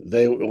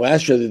 they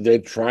last year they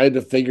tried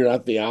to figure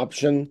out the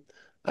option.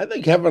 I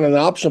think having an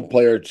option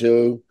player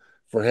too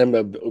for him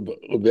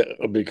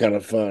would be kind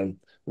of fun.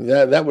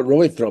 That would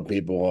really throw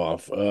people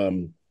off.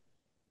 And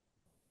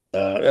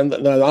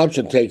the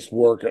option takes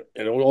work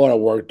and a lot of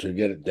work to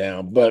get it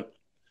down. But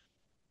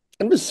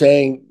I'm just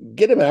saying,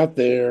 get him out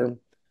there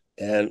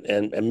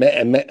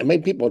and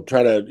make people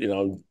try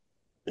to,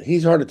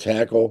 he's hard to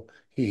tackle.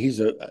 He's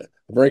a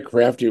very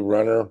crafty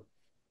runner.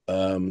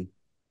 Um,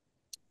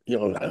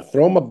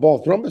 throw him a ball,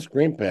 throw him a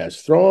screen pass,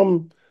 throw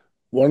him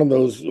one of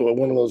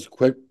those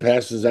quick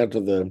passes out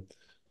to the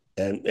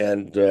and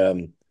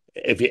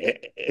if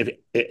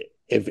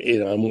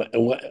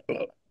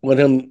let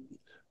him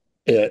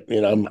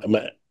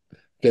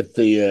get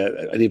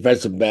the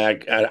defensive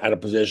back out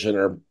of position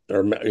or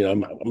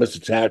miss a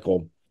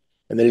tackle,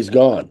 and then he's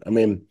gone. I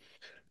mean,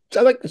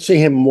 I'd like to see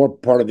him more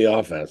part of the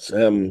offense.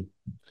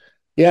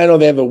 Yeah, I know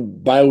they have a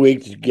bye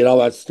week to get all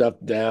that stuff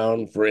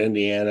down for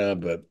Indiana,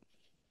 but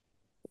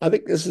I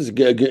think this is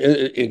good.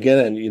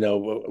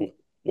 Again,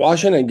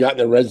 Washington got in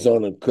the red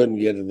zone and couldn't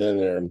get it in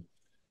there.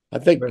 I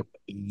think Right.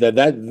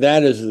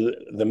 that is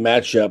the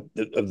matchup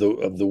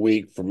of the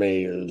week for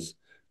me is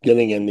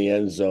getting in the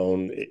end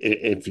zone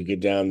if you get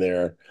down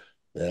there.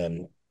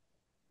 And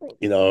Greg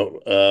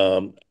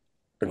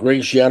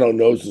Schiano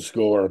knows the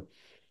score.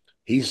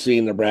 He's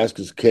seen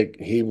Nebraska's kick.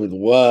 He would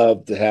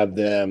love to have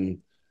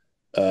them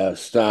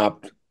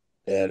stopped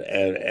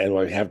and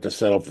like have to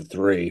settle for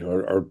three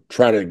or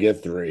try to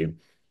get three.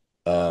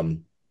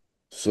 Um,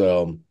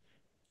 so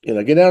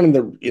get down in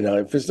the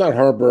if it's not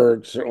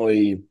Harburg,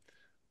 certainly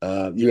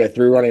you got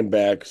three running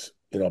backs.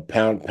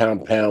 Pound,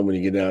 pound, pound when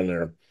you get down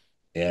there,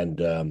 and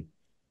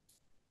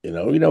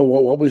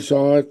what we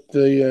saw at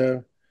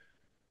the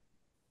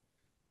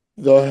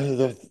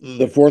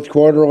fourth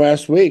quarter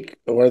last week,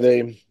 where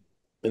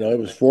it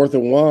was 4th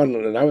and 1,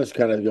 and I was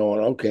kind of going,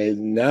 okay,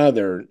 now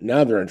they're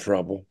in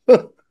trouble.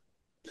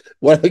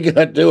 What are they going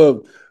to do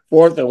of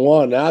 4th and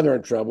 1? Now they're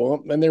in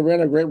trouble, and they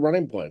ran a great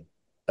running play.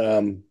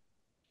 Um,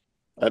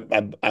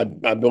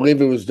 I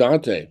believe it was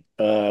Dante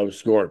who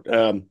scored.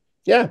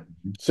 Yeah,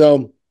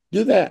 so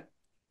do that.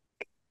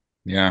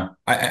 Yeah,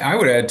 I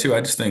would add too.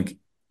 I just think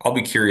I'll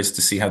be curious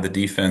to see how the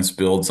defense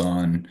builds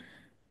on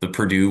the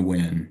Purdue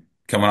win,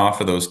 coming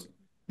off of those,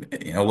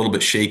 a little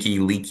bit shaky,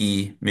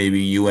 leaky, maybe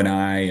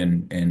UNI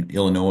and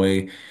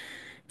Illinois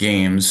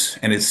games,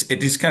 and it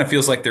just kind of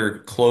feels like they're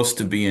close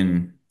to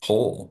being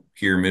whole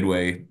here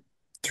midway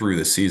through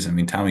the season. I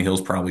mean, Tommy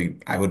Hill's probably,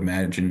 I would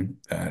imagine,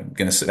 going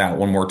to sit out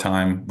one more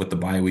time with the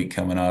bye week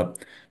coming up.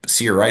 But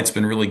Sear Wright's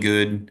been really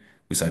good.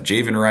 We saw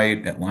Javen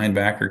Wright at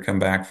linebacker come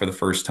back for the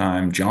first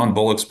time. John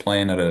Bullock's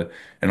playing at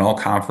an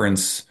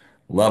all-conference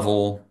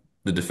level.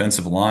 The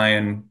defensive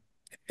line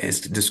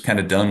has just kind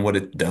of done what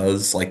it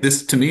does. Like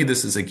this, to me,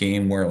 this is a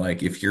game where,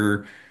 like, if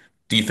your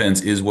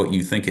defense is what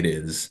you think it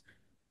is,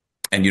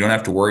 and you don't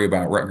have to worry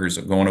about Rutgers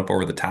going up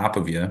over the top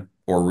of you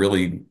or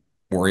really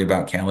worry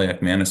about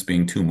Caliac Manis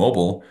being too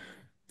mobile.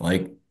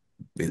 Like,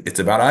 it's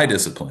about eye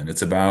discipline.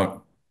 It's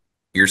about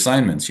your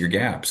assignments, your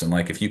gaps. And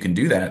like, if you can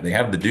do that, they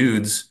have the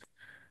dudes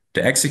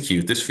to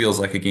execute. This feels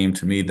like a game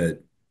to me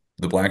that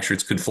the Black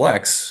Shirts could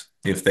flex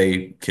if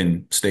they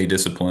can stay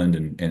disciplined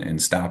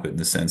and stop it in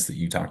the sense that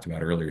you talked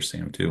about earlier,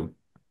 Sam, too.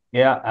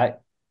 Yeah,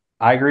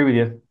 I agree with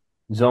you.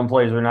 Zone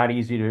plays are not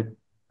easy to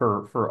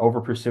for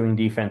over pursuing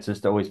defenses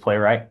to always play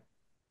right.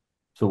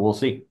 So we'll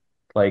see.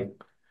 Like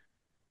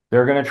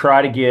they're going to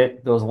try to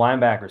get those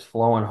linebackers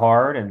flowing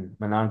hard, and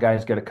Manon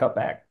guys got to cut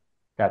back.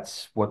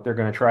 That's what they're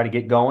going to try to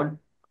get going,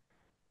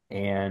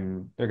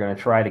 and they're going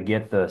to try to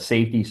get the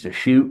safeties to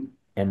shoot,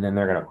 and then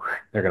they're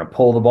going to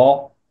pull the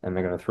ball and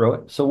they're going to throw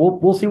it. So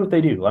we'll see what they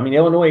do. I mean,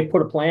 Illinois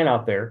put a plan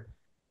out there,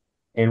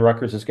 and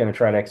Rutgers is going to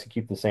try to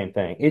execute the same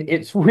thing.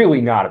 It's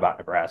really not about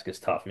Nebraska's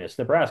toughness.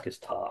 Nebraska's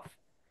tough.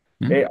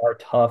 Hmm? They are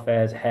tough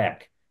as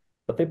heck,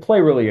 but they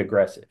play really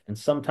aggressive. And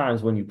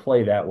sometimes when you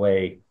play that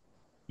way,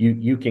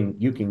 you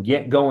can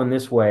get going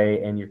this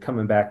way and you're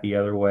coming back the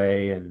other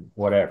way and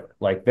whatever.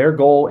 Like their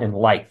goal in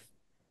life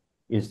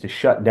is to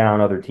shut down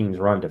other teams'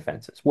 run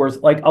defenses.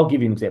 Whereas, like, I'll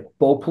give you an example.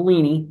 Bo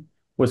Pelini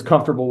was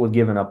comfortable with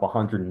giving up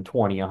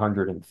 120,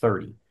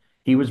 130.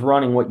 He was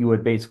running what you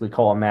would basically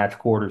call a match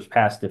quarters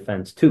pass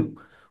defense too,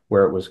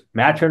 where it was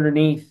match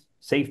underneath,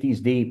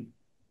 safeties deep,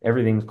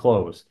 everything's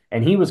closed.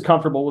 And he was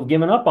comfortable with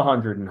giving up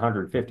 100 and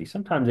 150.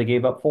 Sometimes they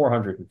gave up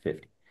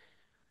 450.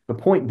 The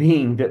point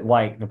being that,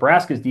 like,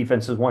 Nebraska's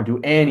defenses want to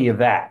do any of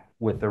that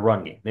with the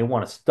run game. They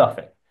want to stuff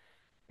it.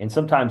 And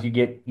sometimes you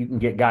can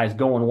get guys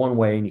going one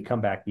way and you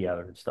come back the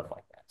other and stuff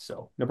like that.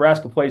 So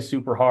Nebraska plays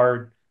super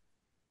hard.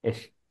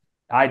 It's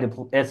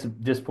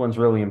discipline's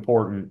really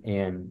important,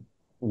 and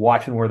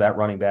watching where that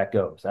running back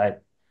goes.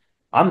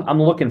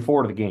 I'm looking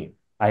forward to the game.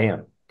 I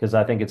am, because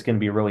I think it's going to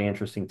be a really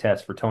interesting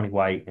test for Tony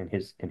White and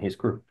his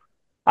group.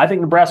 I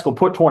think Nebraska will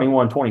put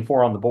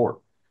 21-24 on the board.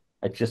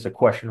 It's just a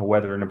question of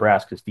whether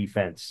Nebraska's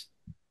defense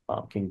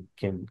can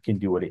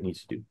do what it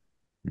needs to do.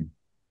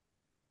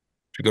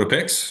 Should we go to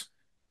picks?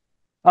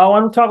 Oh,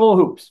 I'm talking a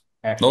little hoops,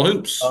 No actually.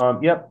 hoops.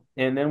 Yep.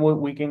 And then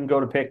we can go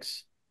to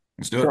picks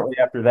Let's do it. shortly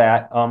after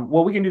that.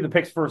 Well, we can do the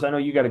picks first. I know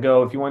you got to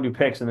go. If you want to do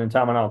picks, and then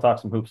Tom and I will talk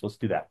some hoops. Let's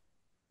do that.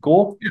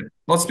 Cool? Yeah,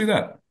 let's do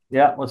that.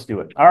 Yeah, let's do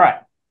it. All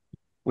right.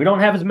 We don't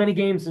have as many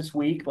games this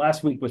week.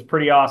 Last week was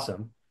pretty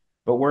awesome.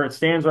 But where it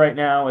stands right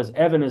now is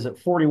Evan is at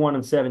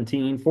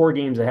 41-17, 4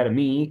 games ahead of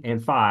me,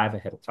 and 5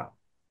 ahead of Tom.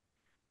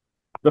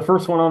 The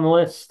first one on the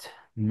list,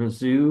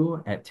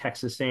 Mizzou at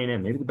Texas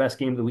A&M, maybe the best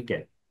game of the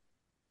weekend.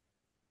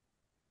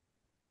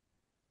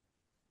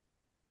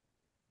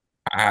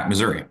 At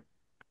Missouri.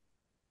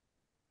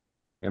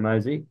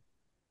 MIZ.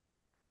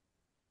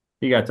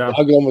 You got Tom?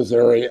 I'll go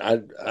Missouri.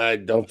 I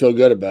don't feel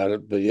good about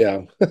it, but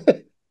yeah.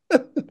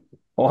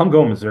 Oh, I'm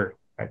going Missouri.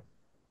 Right.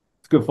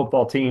 It's a good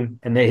football team,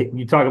 and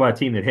you talk about a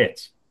team that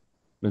hits.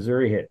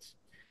 Missouri hits.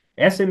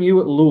 SMU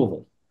at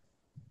Louisville.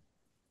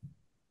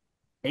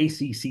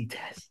 ACC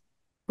test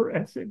for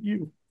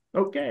SMU.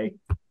 Okay.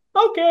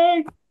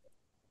 Okay.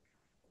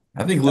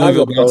 I think I'll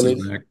Louisville go bounces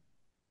ponies. back.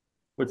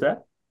 What's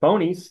that?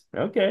 Ponies.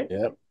 Okay.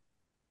 Yep.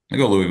 I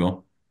go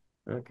Louisville.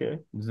 Okay.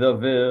 The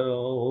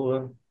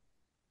Ville.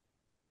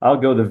 I'll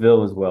go the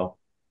Ville as well.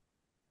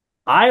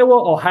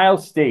 Iowa, Ohio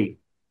State.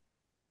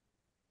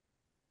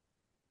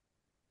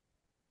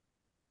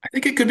 I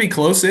think it could be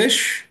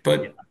close-ish, Yeah.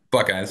 but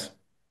Buckeyes.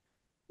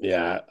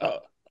 Yeah.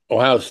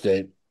 Ohio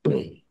State.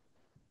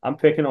 I'm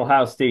picking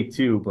Ohio State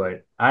too,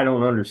 but I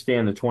don't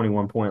understand the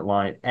 21-point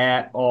line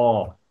at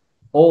all.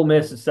 Ole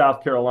Miss and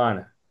South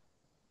Carolina.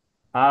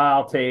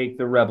 I'll take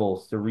the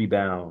Rebels to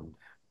rebound.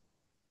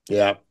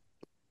 Yeah.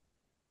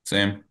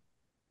 Same.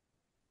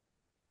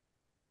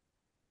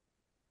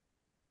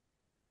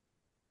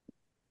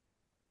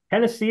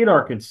 Tennessee and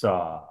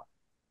Arkansas.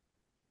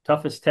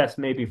 Toughest test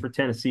maybe for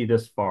Tennessee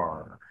this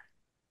far,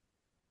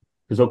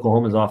 because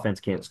Oklahoma's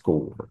offense can't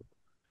score.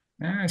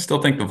 I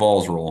still think the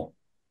Vols roll.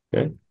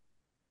 Okay.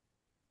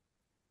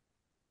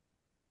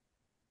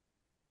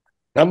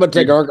 I'm gonna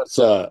take Okay.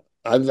 Arkansas.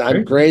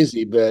 I'm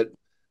crazy, but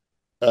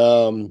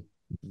um,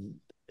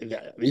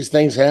 these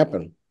things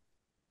happen.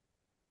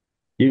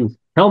 You.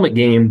 Helmet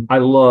game. I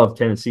love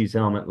Tennessee's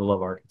helmet. I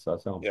love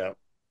Arkansas's helmet. Yeah.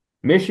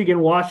 Michigan,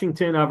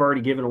 Washington. I've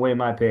already given away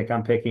my pick.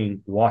 I'm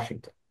picking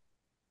Washington.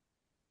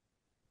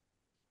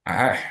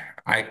 I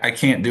I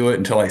can't do it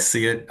until I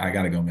see it. I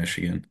got to go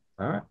Michigan.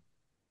 All right.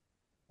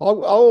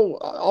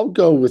 I'll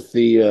go with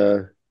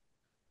the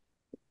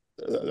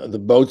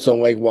boats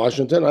on Lake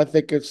Washington. I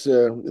think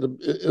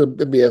it'll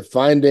be a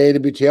fine day to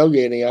be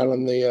tailgating out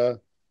on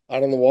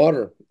the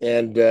water,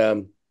 and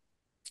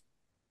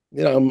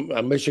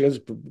Michigan's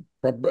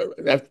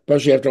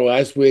especially after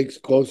last week's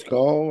close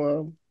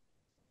call,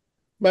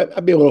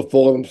 might be a little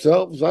full of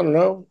themselves. I don't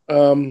know.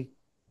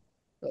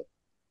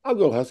 I'll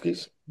go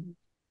Huskies.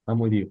 I'm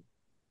with you.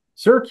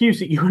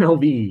 Syracuse at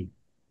UNLV.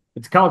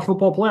 It's a college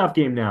football playoff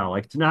game now.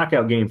 Like it's a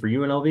knockout game for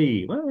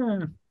UNLV.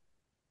 Well,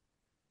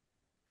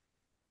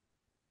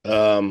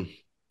 Um,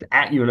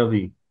 at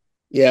UNLV.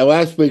 yeah,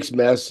 last week's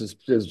mess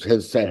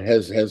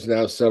has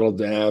now settled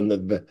down.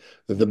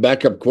 The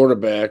backup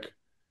quarterback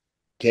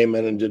came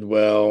in and did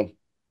well.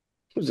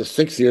 He was a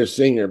 6-year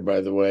senior,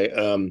 by the way.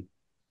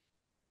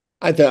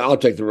 I think I'll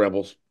take the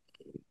Rebels.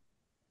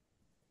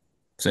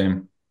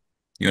 Same.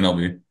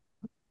 UNLV.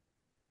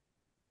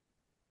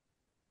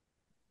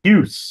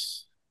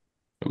 Hughes.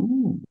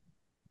 Ooh.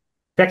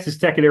 Texas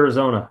Tech at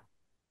Arizona.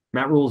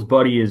 Matt Rule's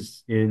buddy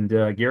is and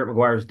Garrett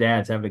McGuire's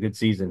dad's having a good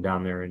season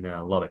down there in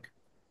Lubbock.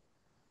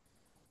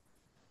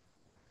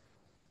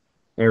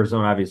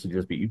 Arizona obviously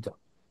just beat Utah.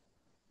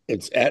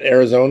 It's at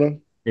Arizona.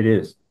 It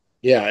is.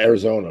 Yeah,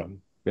 Arizona.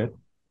 Good.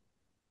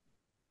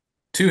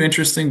 Two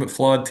interesting but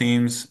flawed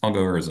teams. I'll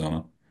go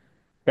Arizona.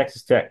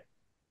 Texas Tech.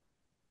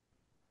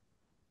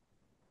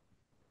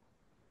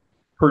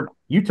 For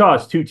Utah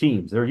is two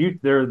teams.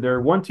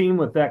 They're one team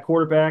with that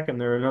quarterback, and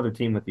they're another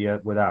team with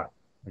the without.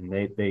 And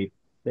they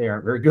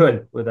aren't very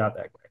good without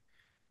that guy.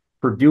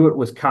 Purdue at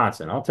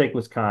Wisconsin. I'll take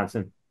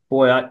Wisconsin.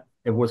 Boy,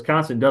 if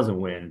Wisconsin doesn't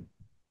win,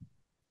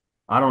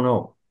 I don't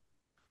know.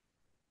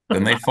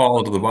 Then they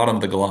fall to the bottom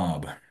of the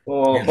glob.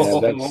 Yeah,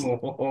 Yes.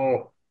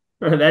 that's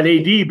That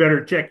AD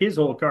better check his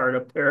whole card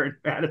up there in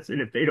Madison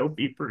if they don't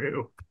beat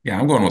Purdue. Yeah,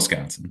 I'm going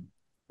Wisconsin.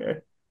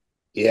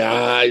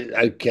 yeah.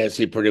 I can't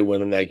see Purdue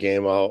winning that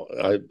game.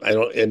 I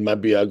don't. It might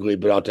be ugly,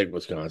 but I'll take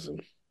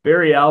Wisconsin.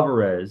 Barry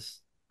Alvarez.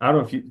 I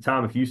don't know if you,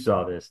 Tom, if you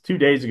saw this 2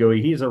 days ago.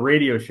 He's a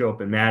radio show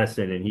up in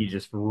Madison, and he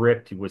just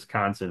ripped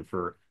Wisconsin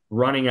for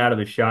running out of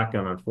the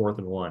shotgun on 4th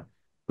and 1.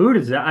 Who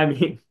does that? I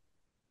mean,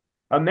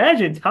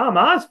 imagine Tom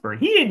Osborne.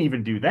 He didn't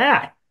even do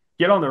that.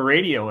 Get on the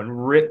radio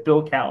and rip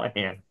Bill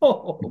Callahan.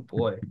 Oh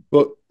boy.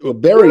 Well, Woo!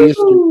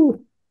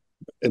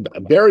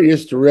 Barry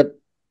used to rip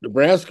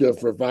Nebraska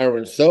for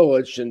firing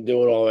Solich and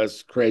doing all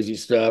this crazy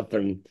stuff,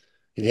 and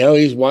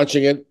he's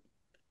watching it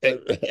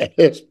at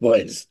his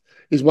place.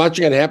 He's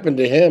watching it happen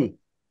to him.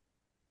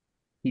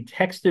 He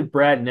texted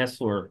Brad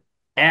Nessler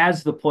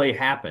as the play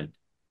happened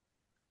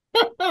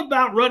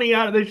about running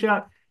out of the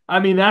shot. I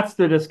mean, that's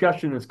the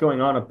discussion that's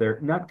going on up there.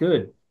 Not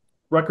good.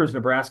 Rutgers,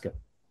 Nebraska.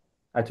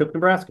 I took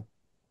Nebraska.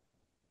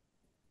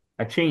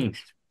 I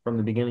changed from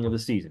the beginning of the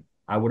season.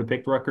 I would have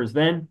picked Rutgers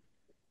then.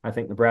 I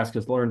think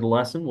Nebraska's learned a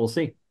lesson. We'll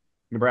see.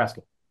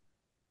 Nebraska.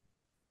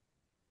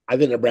 I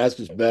think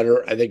Nebraska's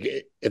better. I think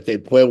if they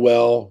play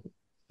well,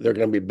 they're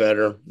going to be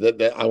better.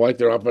 I like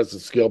their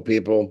offensive skill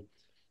people.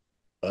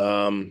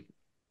 Um,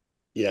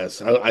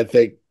 yes, I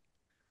think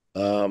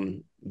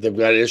they've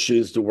got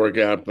issues to work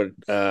out, but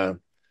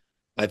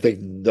I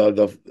think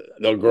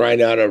they'll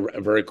grind out a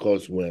very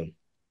close win.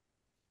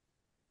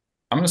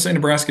 I'm going to say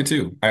Nebraska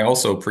too. I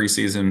also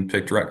preseason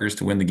picked Rutgers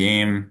to win the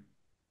game.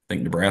 I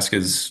think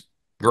Nebraska's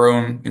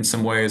grown in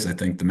some ways. I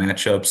think the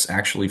matchups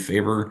actually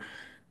favor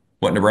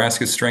what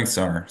Nebraska's strengths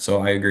are.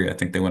 So I agree. I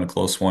think they win a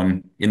close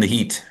one in the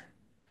heat.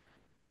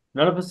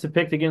 None of us have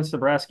picked against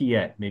Nebraska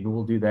yet. Maybe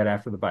we'll do that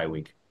after the bye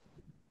week.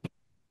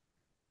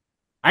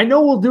 I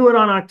know we'll do it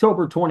on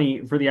October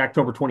 20 for the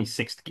October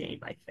 26th game,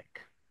 I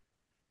think.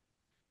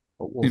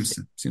 But we'll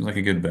see. Seems like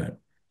a good bet.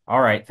 All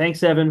right.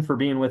 Thanks, Evan, for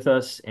being with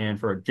us and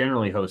for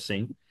generally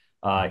hosting.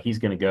 He's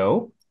going to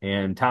go.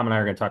 And Tom and I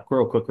are going to talk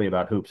real quickly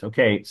about hoops.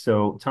 Okay.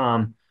 So,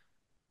 Tom,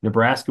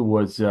 Nebraska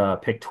was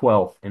picked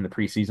 12th in the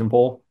preseason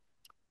poll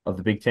of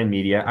the Big Ten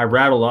media. I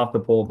rattled off the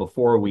poll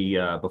before we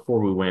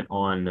went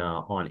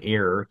on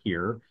air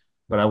here,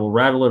 but I will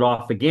rattle it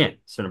off again.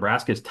 So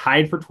Nebraska is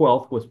tied for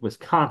 12th with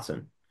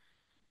Wisconsin.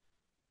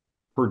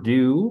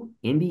 Purdue,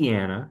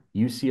 Indiana,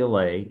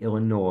 UCLA,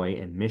 Illinois,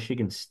 and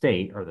Michigan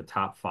State are the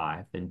top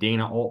five. Then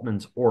Dana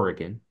Altman's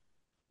Oregon,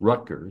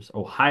 Rutgers,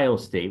 Ohio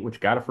State, which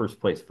got a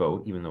first place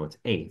vote, even though it's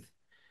eighth,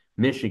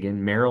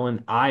 Michigan,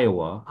 Maryland,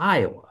 Iowa,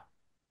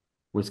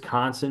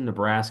 Wisconsin,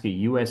 Nebraska,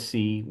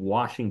 USC,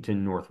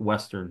 Washington,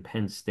 Northwestern,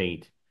 Penn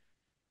State,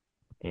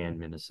 and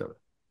Minnesota.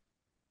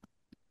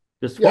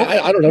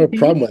 Yeah, I don't have a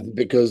problem with it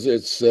because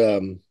it's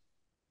the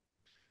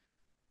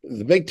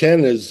Big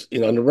Ten is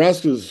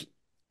Nebraska's.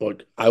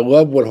 Look, I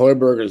love what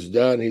Hoiberg has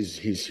done.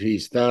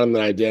 He's found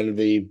an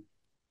identity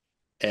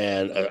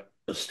and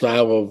a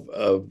style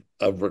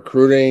of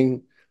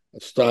recruiting,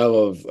 a style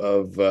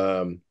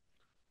of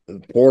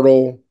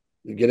portal,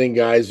 getting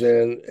guys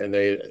in, and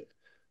they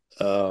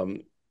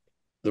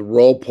the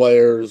role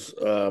players,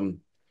 and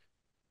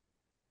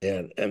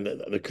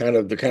the kind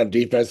of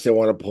defense they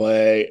want to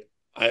play.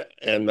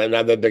 And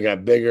now that they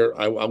got bigger,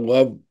 I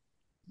love.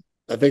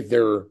 I think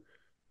they're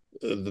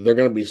going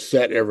to be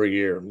set every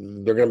year.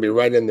 They're going to be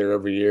right in there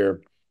every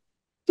year.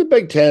 The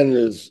Big Ten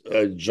is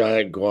a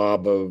giant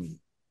glob of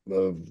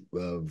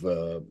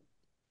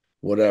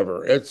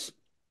whatever. It's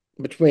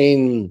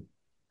between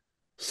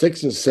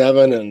 6 and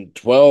 7 and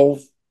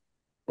 12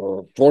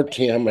 or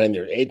 14. I'm in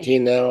there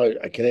 18 now.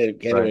 I can't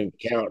Right. even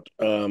count.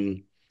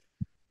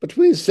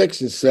 Between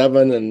 6 and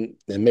 7 and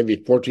maybe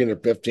 14 or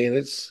 15.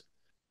 It's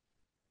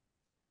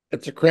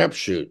a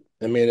crapshoot.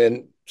 I mean,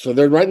 and so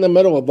they're right in the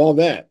middle of all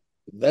that.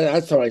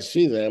 That's how I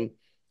see them.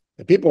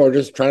 And people are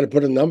just trying to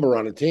put a number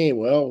on a team.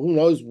 Well, who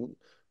knows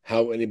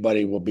how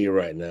anybody will be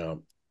right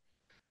now?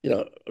 You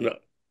know,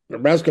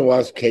 Nebraska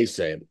lost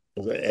Casey,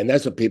 and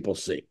that's what people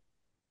see.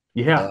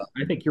 Yeah, Uh,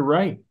 I think you're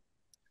right.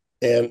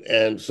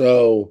 and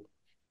so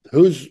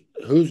who's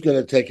going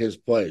to take his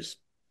place?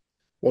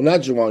 Well,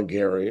 not Juwan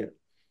Gary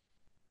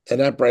and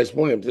not Bryce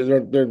Williams.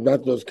 They're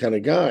not those kind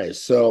of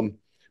guys. So,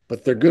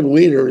 but they're good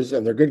leaders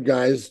and they're good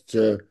guys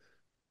to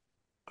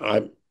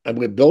I'm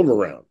going to build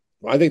around.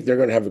 I think they're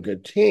going to have a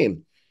good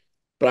team,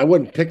 but I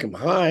wouldn't pick them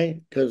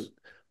high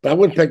but I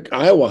wouldn't pick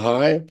Iowa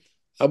high.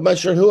 I'm not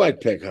sure who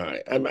I'd pick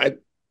high.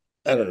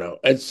 I don't know.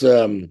 It's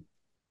Oh,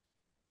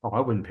 I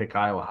wouldn't pick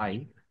Iowa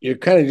high. you're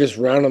kind of just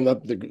rounding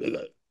up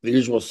the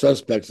usual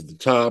suspects at the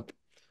top,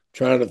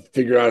 trying to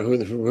figure out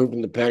who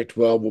from the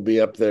Pac-12 will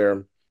be up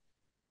there,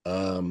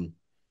 um,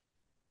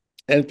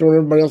 and throwing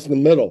everybody else in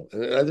the middle.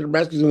 And I think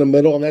Nebraska's in the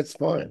middle, and that's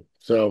fine.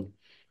 So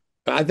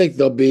I think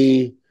they'll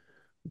be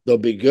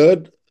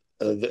good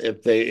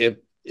if they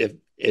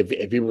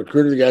if you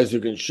recruit the guys who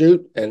can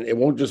shoot, and it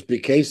won't just be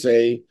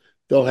Casey.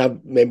 They'll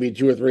have maybe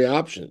two or three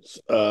options.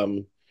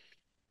 You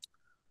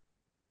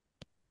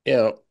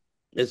know,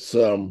 it's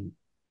the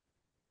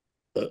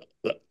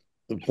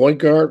point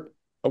guard.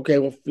 Okay,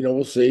 well,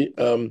 we'll see.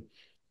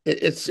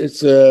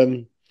 It's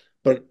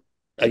but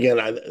again,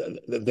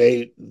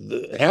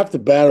 half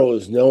the battle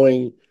is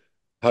knowing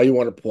how you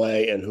want to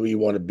play and who you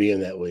want to be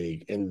in that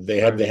league, and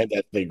they Right. had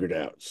that figured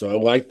out. So I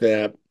like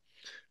that.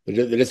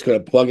 They're just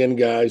going to plug in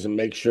guys and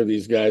make sure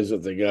these guys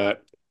that they got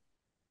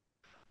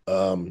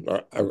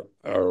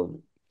are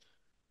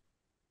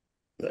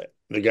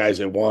the guys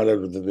they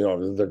wanted.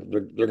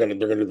 They're going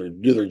to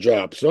do their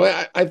job. So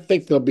I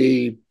think they'll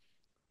be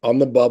on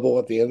the bubble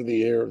at the end of the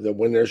year. They'll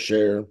win their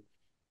share.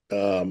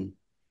 Um,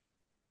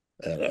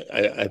 and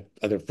I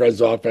think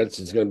Fred's offense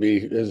is going to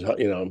be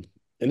and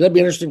that'd be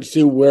interesting to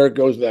see where it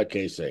goes with that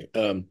Casey.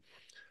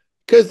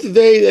 Because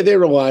they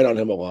relied on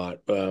him a lot.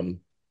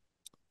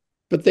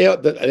 But they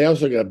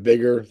also got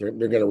bigger. They're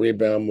going to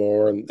rebound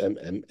more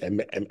and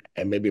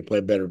maybe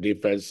play better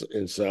defense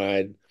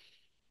inside.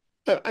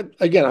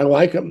 Again, I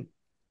like them.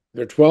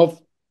 They're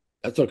 12th.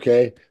 That's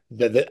okay.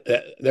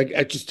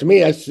 That just to me,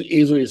 that's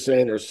easily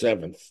saying they're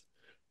seventh,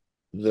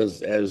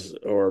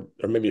 or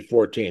maybe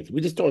 14th.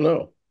 We just don't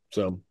know.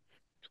 So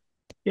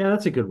Yeah,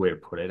 that's a good way to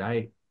put it.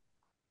 I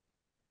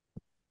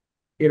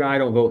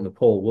don't vote in the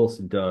poll.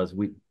 Wilson does.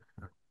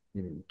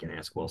 You can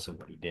ask Wilson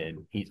what he did.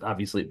 He's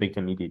obviously at Big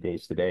Ten Media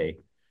Days today.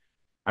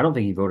 I don't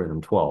think he voted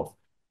him 12th.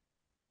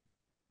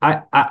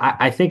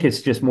 I think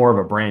it's just more of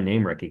a brand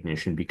name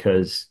recognition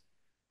because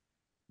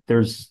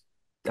there's,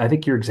 I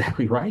think you're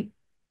exactly right.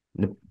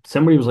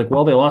 Somebody was like,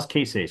 well, they lost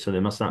Casey, so they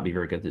must not be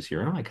very good this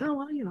year. And I'm like, oh,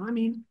 well, I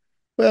mean,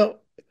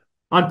 well,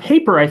 on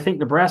paper, I think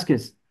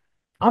Nebraska's,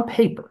 on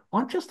paper,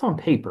 just on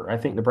paper, I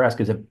think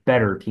Nebraska's a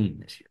better team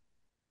this year.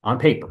 On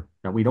paper.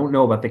 Now, we don't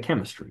know about the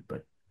chemistry,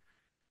 but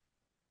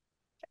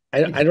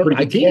it's I a don't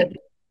pretty I good can't.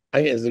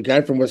 team. Is the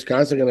guy from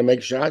Wisconsin going to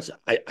make shots?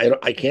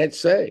 I can't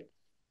say.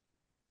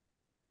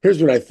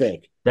 Here's what I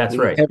think. That's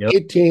When you right. have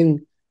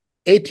Yep.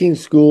 18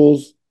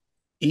 schools,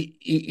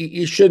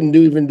 you shouldn't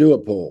do a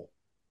poll.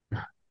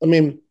 I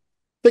mean,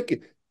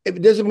 think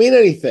it doesn't mean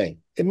anything.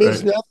 It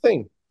means Right.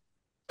 nothing.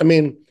 I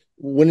mean,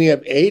 when you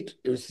have eight,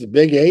 it's the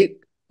big eight.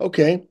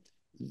 Okay,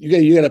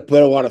 you got to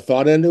put a lot of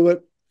thought into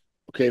it.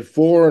 Okay,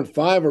 4 and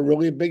 5 are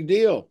really a big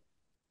deal.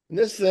 And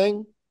this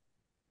thing,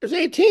 there's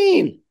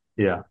 18.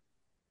 Yeah.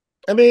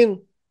 I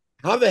mean,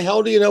 how the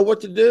hell do you know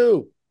what to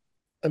do?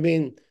 I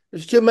mean,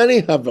 there's too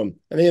many of them.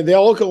 I mean, they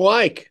all look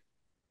alike.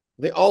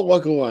 They all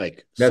look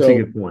alike. That's a So,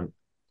 good point.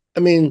 I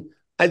mean,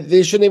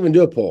 they shouldn't even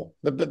do a poll,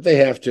 but they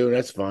have to, and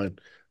that's fine.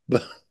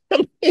 But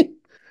I mean,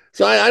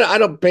 so I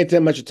don't pay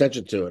that much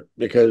attention to it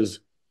because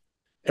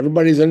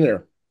everybody's in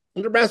there.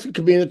 And Nebraska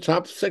could be in the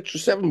top 6 or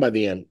 7 by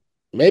the end.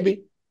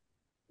 Maybe.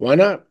 Why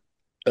not?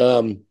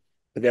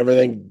 If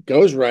everything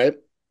goes right,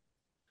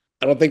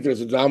 I don't think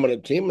there's a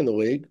dominant team in the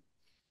league.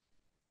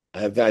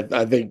 I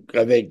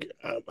think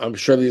I'm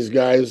sure these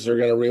guys are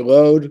going to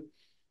reload.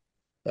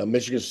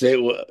 Michigan State,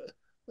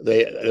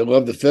 they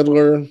love the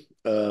fiddler.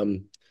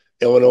 Um,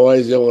 Illinois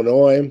is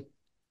Illinois.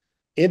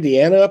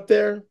 Indiana up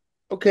there,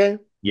 okay.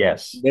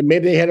 Yes. Maybe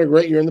they had a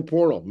great year in the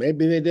portal.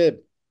 Maybe they did.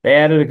 They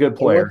added a good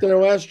I went player. there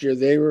last year.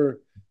 They were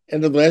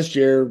end of last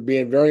year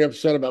being very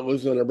upset about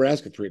losing to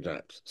Nebraska 3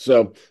 times.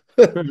 So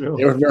I They know.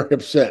 were very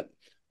upset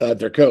at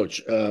their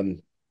coach. I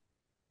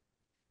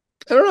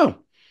don't know,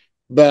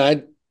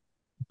 but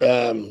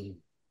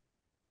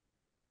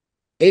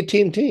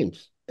 18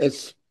 teams.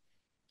 That's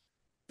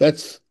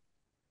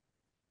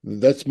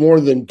that's more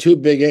than two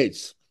Big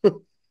Eights.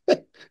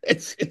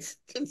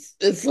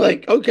 It's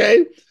like,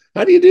 okay,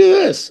 how do you do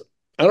this?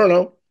 I don't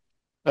know.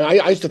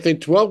 I used to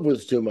think 12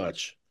 was too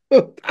much.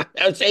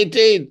 That's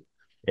 18.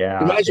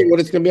 Yeah, Imagine what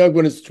it's going to be like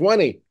when it's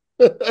 20.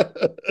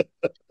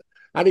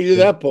 How do you do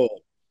that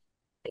poll?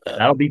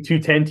 that'll be two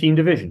 10 team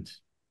divisions.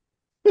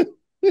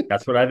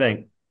 That's what I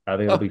think. I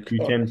think it'll Oh, be two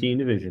God. 10 team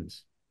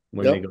divisions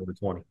when they Yep. go to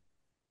 20.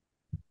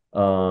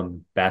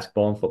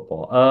 Basketball and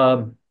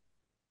football.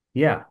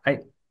 Yeah,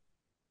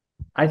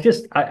 I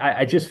just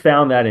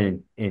found that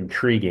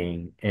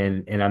intriguing,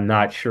 and I'm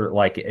not sure.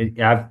 Like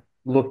I've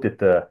looked at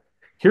the.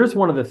 Here's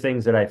one of the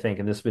things that I think,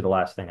 and this will be the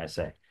last thing I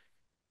say.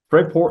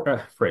 Fred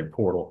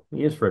Portal.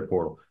 He is Fred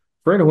Portal.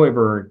 Fred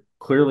Hoiberg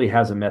clearly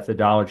has a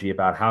methodology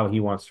about how he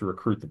wants to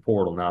recruit the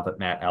portal now that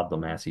Matt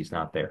Abdelmassih's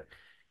not there.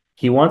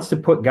 He wants to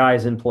put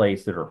guys in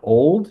place that are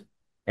old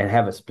and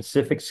have a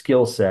specific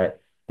skill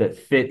set that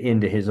fit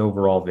into his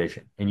overall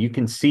vision. And you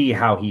can see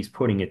how he's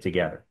putting it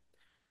together.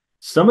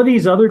 Some of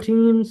these other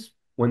teams,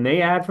 when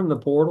they add from the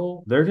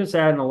portal, they're just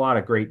adding a lot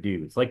of great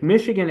dudes. Like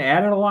Michigan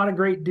added a lot of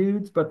great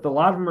dudes, but a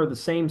lot of them are the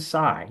same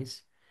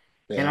size.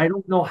 And Yeah. I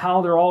don't know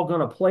how they're all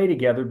going to play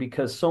together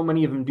because so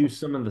many of them do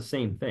some of the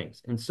same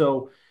things. And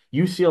so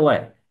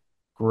UCLA,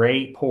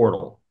 great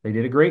portal. They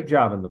did a great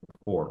job in the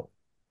portal.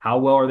 How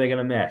well are they going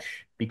to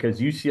mesh? Because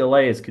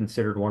UCLA is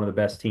considered one of the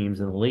best teams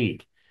in the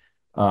league.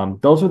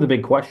 Those are the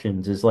big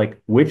questions is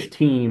like which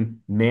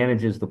team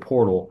manages the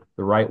portal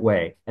the right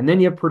way. And then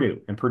you have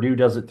Purdue, and Purdue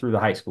does it through the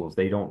high schools.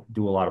 They don't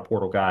do a lot of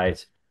portal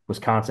guys.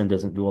 Wisconsin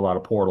doesn't do a lot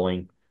of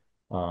portaling.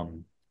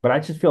 But I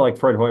just feel like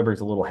Fred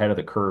Hoiberg's a little ahead of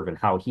the curve in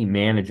how he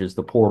manages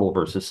the portal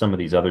versus some of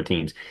these other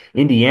teams.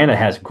 Indiana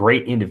has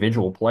great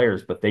individual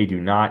players, but they do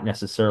not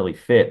necessarily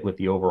fit with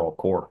the overall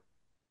core.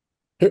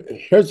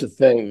 Here's the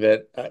thing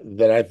that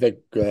I think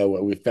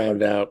what we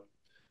found out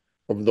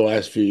over the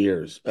last few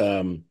years.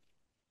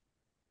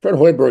 Fred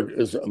Hoiberg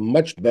is a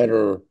much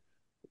better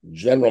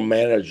general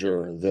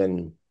manager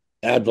than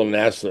Abdel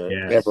Nasser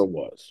ever Yes.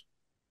 was.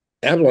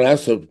 Abdel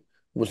Nasser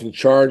was in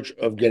charge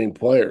of getting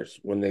players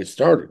when they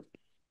started.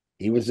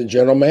 He was the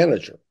general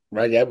manager,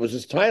 right? That was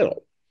his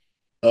title.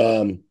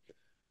 Um,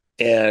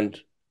 and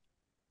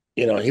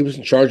he was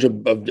in charge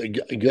of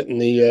getting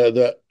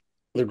the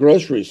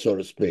groceries, so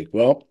to speak.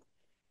 Well,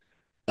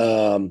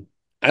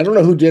 I don't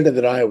know who did it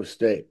at Iowa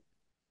State,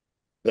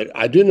 but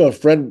I do know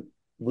Fred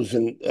was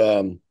in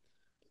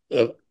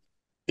uh,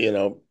 you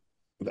know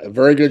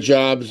very good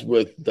jobs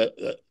with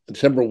the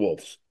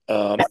Timberwolves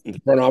in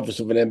the front office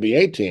of an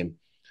NBA team.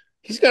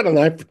 He's got an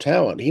eye for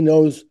talent. He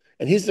knows,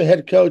 and he's the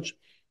head coach.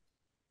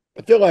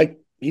 I feel like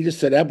he just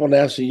said, Apple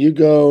Nasser, you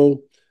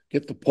go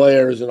get the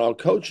players and I'll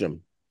coach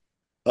them.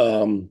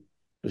 Um,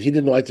 he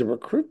didn't like to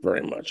recruit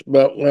very much.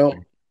 But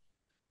well,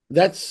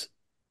 that's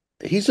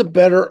he's a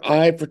better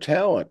eye for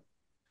talent.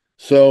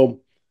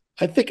 So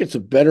I think it's a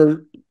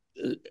better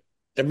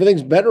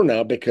everything's better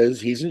now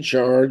because he's in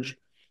charge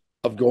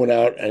of going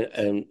out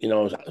and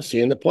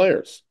seeing the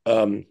players.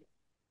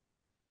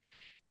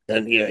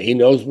 And he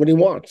knows what he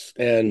wants.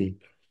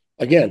 And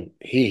again,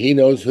 he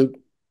knows who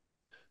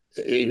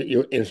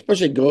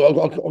especially go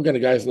all kind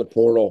of guys in the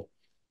portal.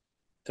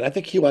 And I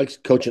think he likes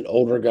coaching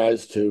older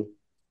guys too.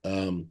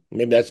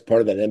 Maybe that's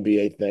part of that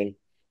NBA thing.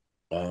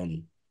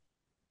 Um,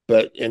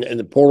 but in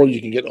the portal,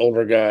 you can get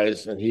older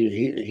guys, and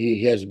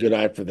he has a good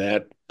eye for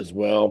that as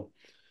well.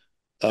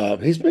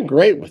 He's been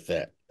great with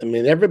that. I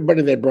mean,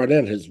 everybody they brought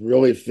in has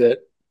really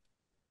fit.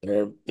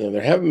 There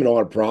haven't been a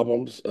lot of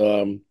problems.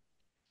 There's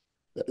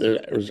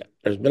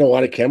been a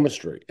lot of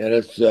chemistry, and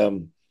it's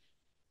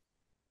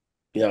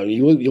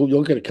you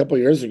look at a couple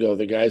of years ago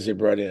the guys they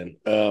brought in,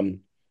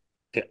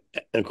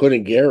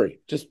 including Gary,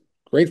 just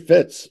great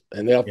fits,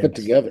 and they all fit Yes.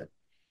 together.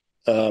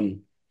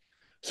 Um,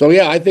 so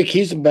yeah, I think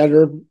he's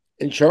better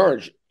in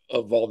charge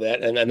of all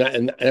that,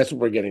 and that's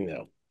what we're getting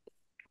now.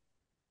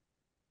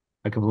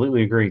 I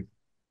completely agree.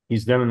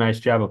 He's done a nice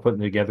job of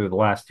putting together the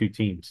last two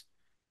teams.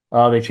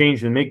 They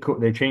changed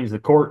the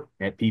court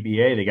at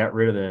PBA. They got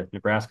rid of the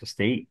Nebraska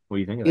State. What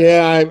do you think of that?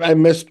 Yeah, I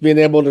miss being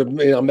able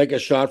to make a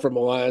shot from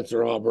Alliance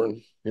or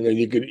Auburn.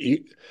 You could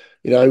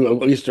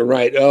I used to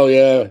write, oh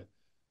yeah,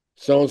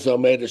 so and so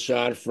made a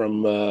shot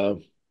from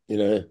you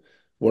know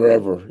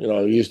wherever.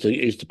 I used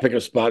to pick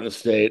a spot in the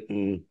state,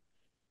 and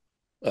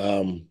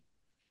um,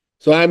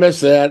 so I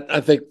miss that.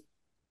 I think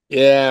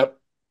yeah,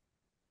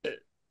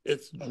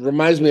 it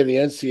reminds me of the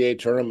NCAA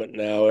tournament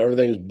now.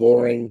 Everything's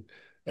boring,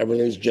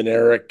 everything's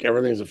generic,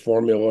 everything's a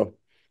formula.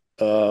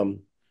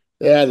 Um,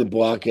 yeah, the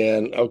block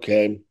end,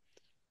 okay.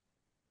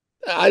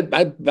 I'd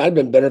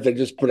been better if they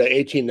just put an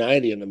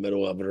 1890 in the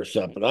middle of it or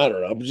something. I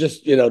don't know. But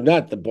just,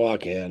 not the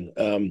block hand.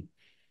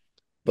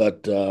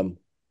 But you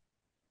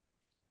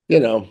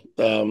know,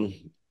 um,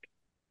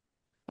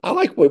 I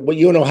like what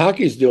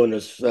hockey's doing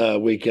this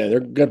weekend. They're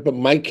going to put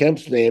Mike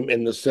Kemp's name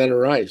in the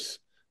center ice.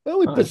 Well,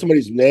 we put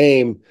somebody's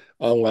name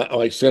on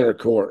like center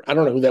court. I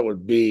don't know who that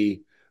would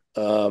be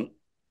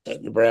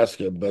at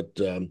Nebraska, but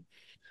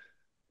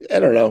I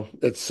don't know.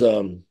 It's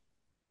what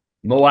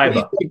do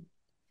you Moiba. think?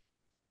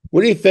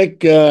 What do you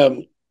think?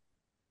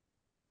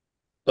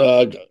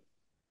 Uh,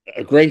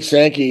 Greg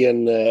Sankey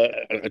and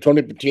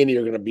Tony Patini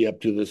are going to be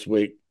up to this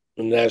week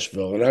in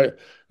Nashville, and they're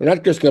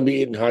not just going to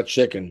be eating hot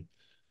chicken.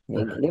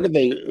 What are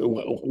they?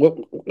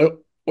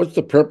 What's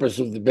the purpose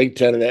of the Big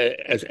Ten and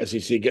the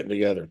SEC getting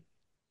together?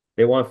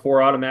 They want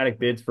 4 automatic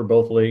bids for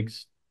both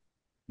leagues.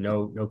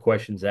 No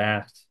questions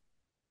asked.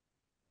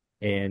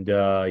 And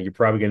you're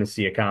probably going to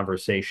see a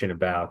conversation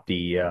about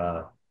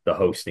the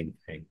hosting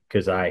thing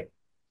because I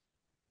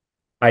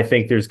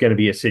think there's going to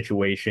be a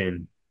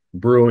situation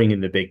brewing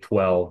in the Big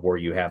 12 where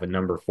you have a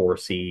number 4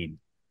 seed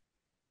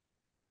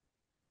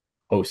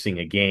hosting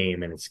a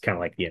game, and it's kind of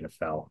like the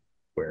NFL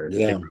where they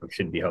Yeah, really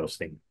shouldn't be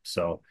hosting.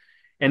 So,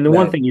 and the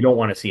one right. thing you don't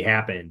want to see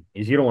happen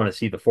is you don't want to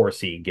see the 4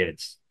 seed get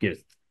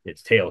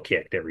its tail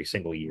kicked every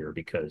single year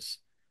because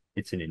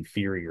it's an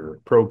inferior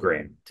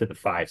program to the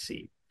 5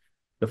 seed.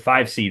 The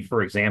 5 seed,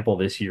 for example,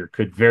 this year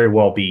could very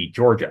well be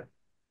Georgia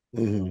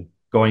Mm-hmm.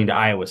 going to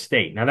Iowa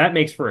State. Now that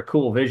makes for a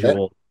cool That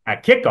visual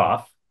at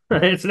kickoff.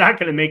 It's not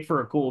going to make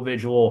for a cool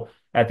visual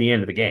at the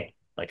end of the game.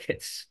 Like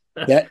it's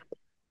that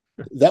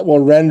that will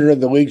render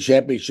the league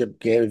championship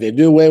game. If they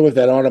do away with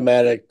that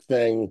automatic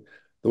thing,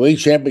 the league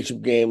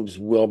championship games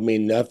will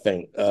mean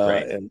nothing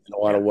right. in a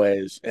lot Yeah. of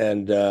ways,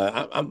 and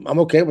I'm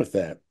okay with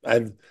that.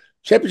 I've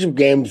championship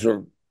games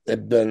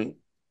have been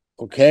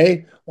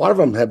okay. A lot of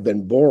them have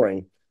been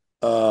boring.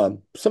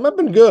 Some have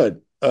been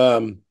good,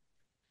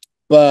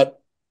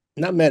 but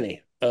not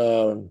many.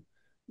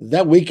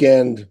 That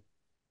weekend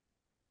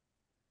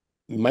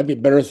might be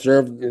better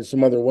served in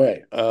some other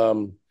way.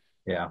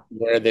 Yeah.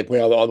 Where they play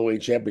all the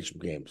league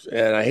championship games.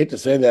 And I hate to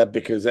say that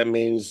because that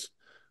means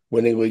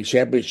winning league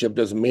championship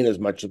doesn't mean as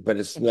much, but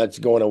that's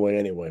going away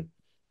anyway.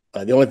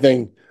 The only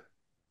thing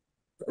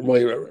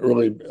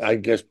really, I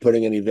guess,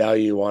 putting any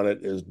value on it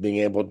is being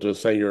able to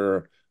say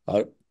you're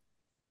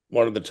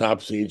one of the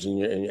top seeds and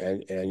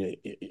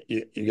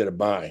you get a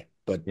bye.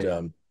 But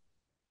Yeah.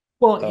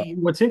 Well, uh,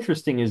 what's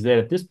interesting is that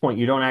at this point,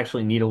 you don't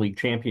actually need a league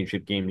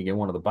championship game to get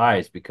one of the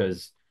buys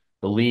because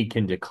the league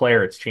can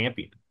declare its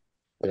champion.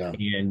 yeah,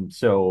 And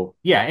so,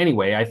 yeah,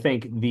 anyway, I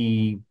think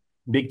the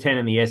Big Ten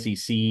and the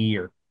SEC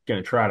are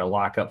going to try to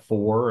lock up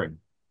 4, and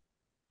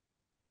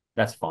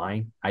that's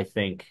fine. I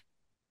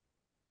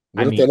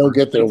what if they mean, don't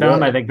get their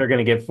Tom, I way? think they're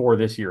going to get 4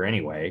 this year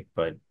anyway,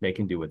 but they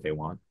can do what they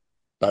want.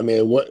 I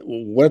mean,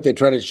 what if they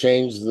try to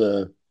change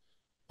the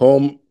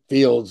home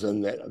fields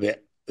and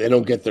they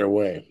don't get their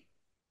way?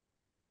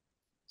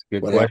 It's a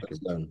good What happens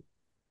question. then?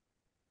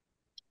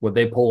 Would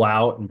they pull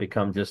out and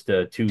become just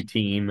a 2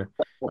 team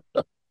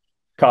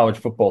college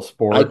football I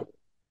sport?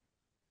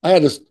 I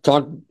had to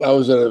talk. I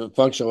was at a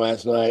function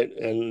last night,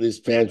 and these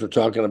fans were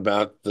talking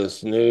about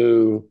this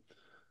new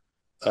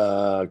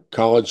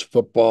college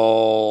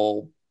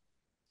football,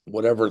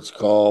 whatever it's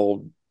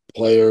called,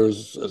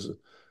 players as a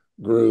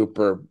group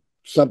or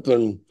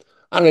something.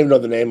 I don't even know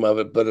the name of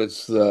it, but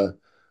it's the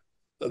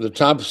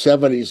top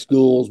 70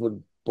 schools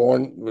would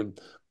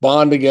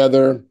bond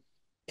together,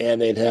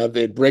 and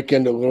they'd break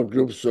into little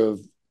groups of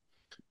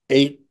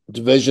 8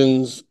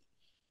 divisions,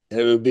 and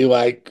it would be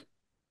like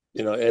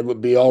it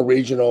would be all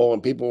regional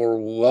and people were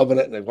loving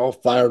it and they're all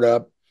fired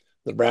up.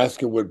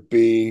 Nebraska would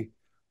be,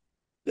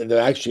 and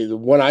actually the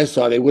one I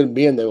saw, they wouldn't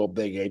be in the old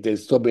Big Eight, they'd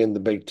still be in the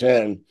Big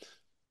Ten,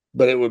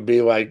 but it would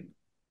be like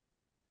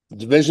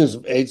divisions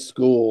of 8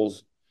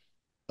 schools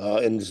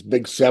in this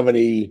big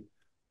 70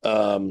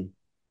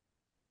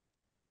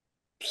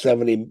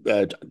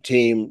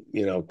 team,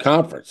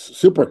 conference,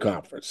 super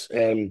conference.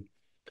 And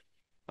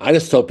I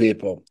just tell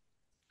people,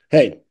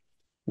 hey,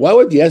 why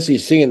would the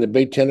SEC and the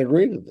Big Ten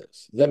agree to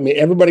this? Does that mean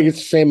everybody gets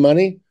the same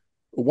money?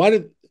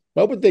 Why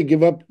would they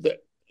give up the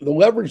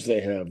leverage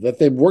they have that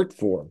they've worked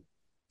for?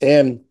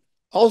 And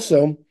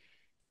also,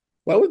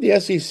 why would the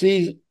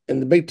SEC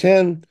and the Big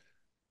Ten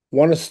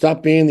want to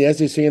stop being the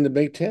SEC and the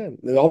Big Ten?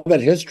 And all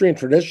that history and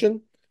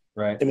tradition.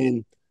 Right. I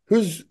mean,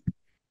 who's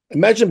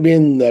imagine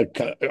being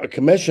a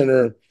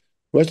commissioner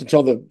who has to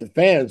tell the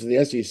fans of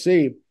the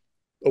SEC,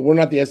 oh, we're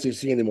not the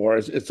SEC anymore.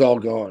 It's all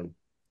gone.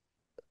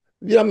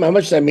 You know how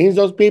much that means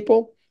those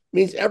people? It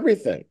means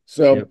everything.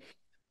 So Yep.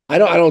 I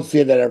don't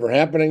see that ever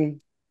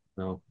happening.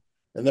 No.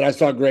 And then I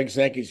saw Greg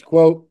Sankey's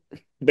quote,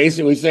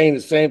 basically saying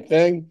the same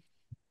thing.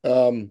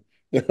 Um,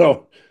 you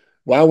know,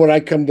 why would I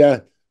come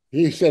down?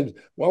 He said,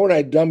 why would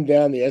I dumb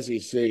down the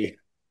SEC?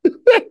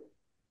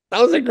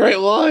 That was a great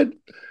line.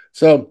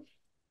 So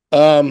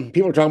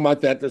people are talking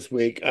about that this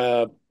week.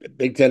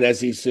 Big Ten,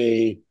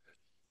 SEC,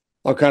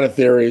 all kind of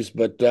theories,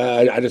 but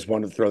I just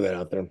wanted to throw that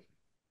out there.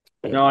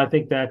 No, I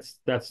think that's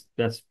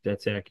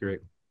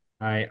accurate.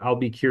 I'll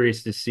be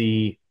curious to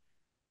see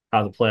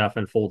how the playoff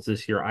unfolds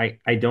this year.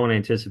 I don't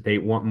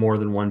anticipate more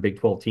than one Big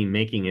 12 team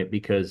making it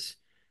because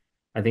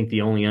I think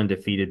the only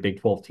undefeated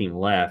Big 12 team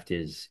left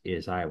is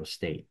Iowa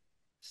State.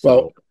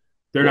 Well, So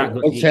they're not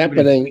what's even if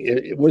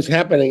happening? What's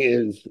happening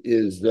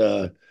is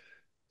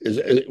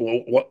is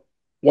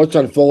what's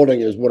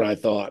unfolding is what I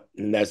thought,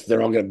 and that's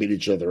they're all going to beat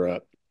each other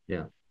up.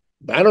 Yeah.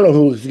 But I don't know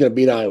who's going to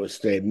beat Iowa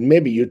State.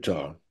 Maybe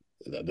Utah.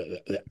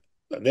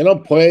 They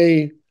don't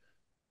play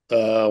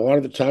one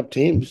of the top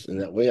teams in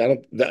that way. I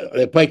don't.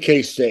 They play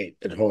K State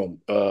at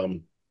home.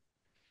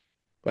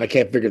 I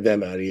can't figure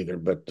them out either.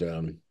 But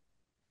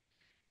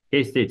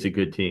K-State's a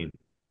good team.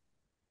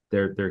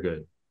 They're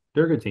good.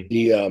 They're a good team.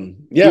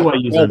 yeah,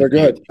 BYU's no, they're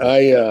undefeated.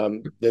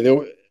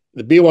 good.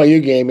 The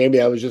BYU game.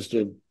 Maybe I was just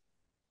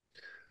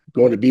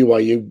going to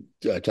BYU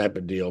type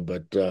of deal,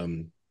 but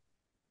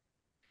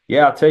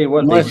Yeah, I'll tell you you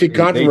what, want to see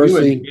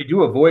controversy. they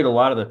do avoid a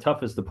lot of the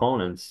toughest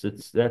opponents.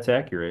 That's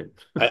accurate.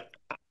 I,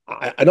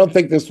 I don't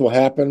think this will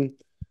happen,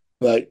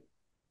 but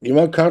you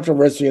want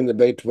controversy in the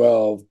Big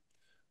 12.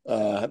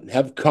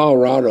 Have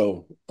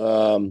Colorado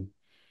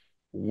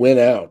win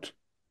out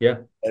Yeah.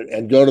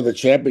 and go to the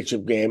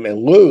championship game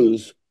and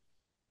lose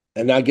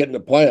and not get in the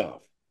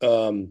playoff.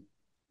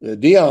 The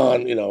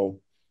Dion,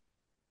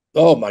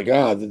 oh my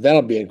God,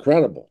 that'll be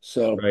incredible.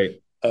 So,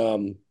 Right.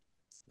 um,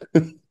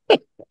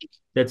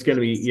 That's going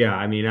to be, yeah.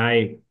 I mean,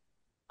 I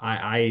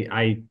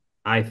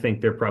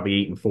think they're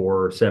probably 8-4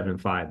 or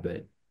 7-5,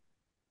 but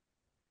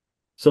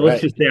so let's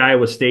right, just say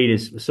Iowa State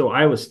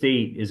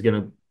is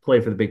going to play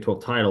for the Big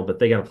 12 title, but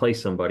they got to play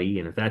somebody,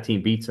 and if that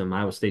team beats them,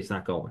 Iowa State's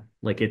not going.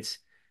 Like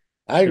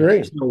I there's agree.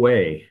 just no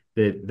way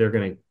that they're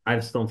going to. I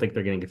just don't think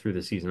they're going to get through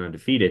the season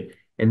undefeated.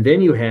 And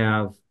then you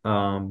have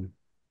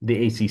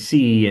the ACC,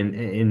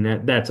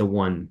 and that's a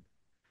one.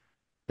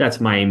 That's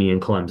Miami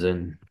and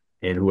Clemson,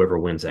 and whoever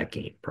wins that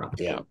game Yeah.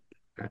 probably.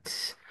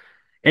 That's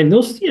and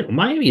those,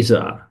 Miami's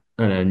an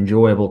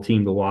enjoyable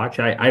team to watch.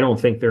 I don't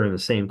think they're in the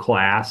same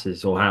class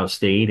as Ohio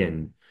State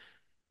and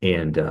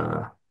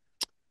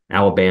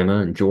Alabama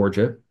and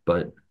Georgia,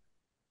 but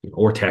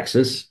or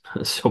Texas.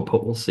 So,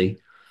 but we'll see.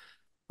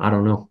 I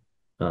don't know.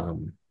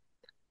 Um,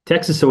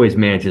 Texas always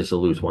manages to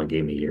lose one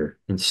game a year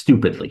and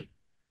stupidly.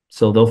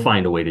 So they'll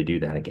find a way to do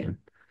that again.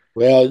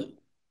 Well,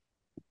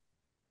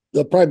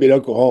 they'll probably beat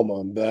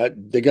Oklahoma,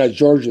 but they got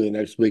Georgia the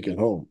next week at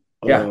home.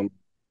 Yeah.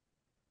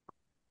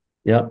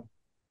 Yep.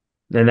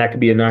 And that could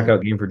be a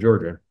knockout game for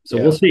Georgia. So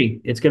we'll Yeah,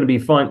 see. It's going to be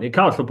fun.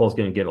 College football is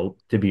going to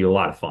to be a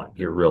lot of fun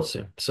here real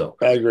soon. So,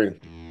 I agree.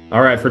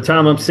 all right. For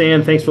Tom, I'm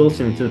Sam. Thanks for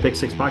listening to the Pick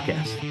Six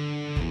Podcast.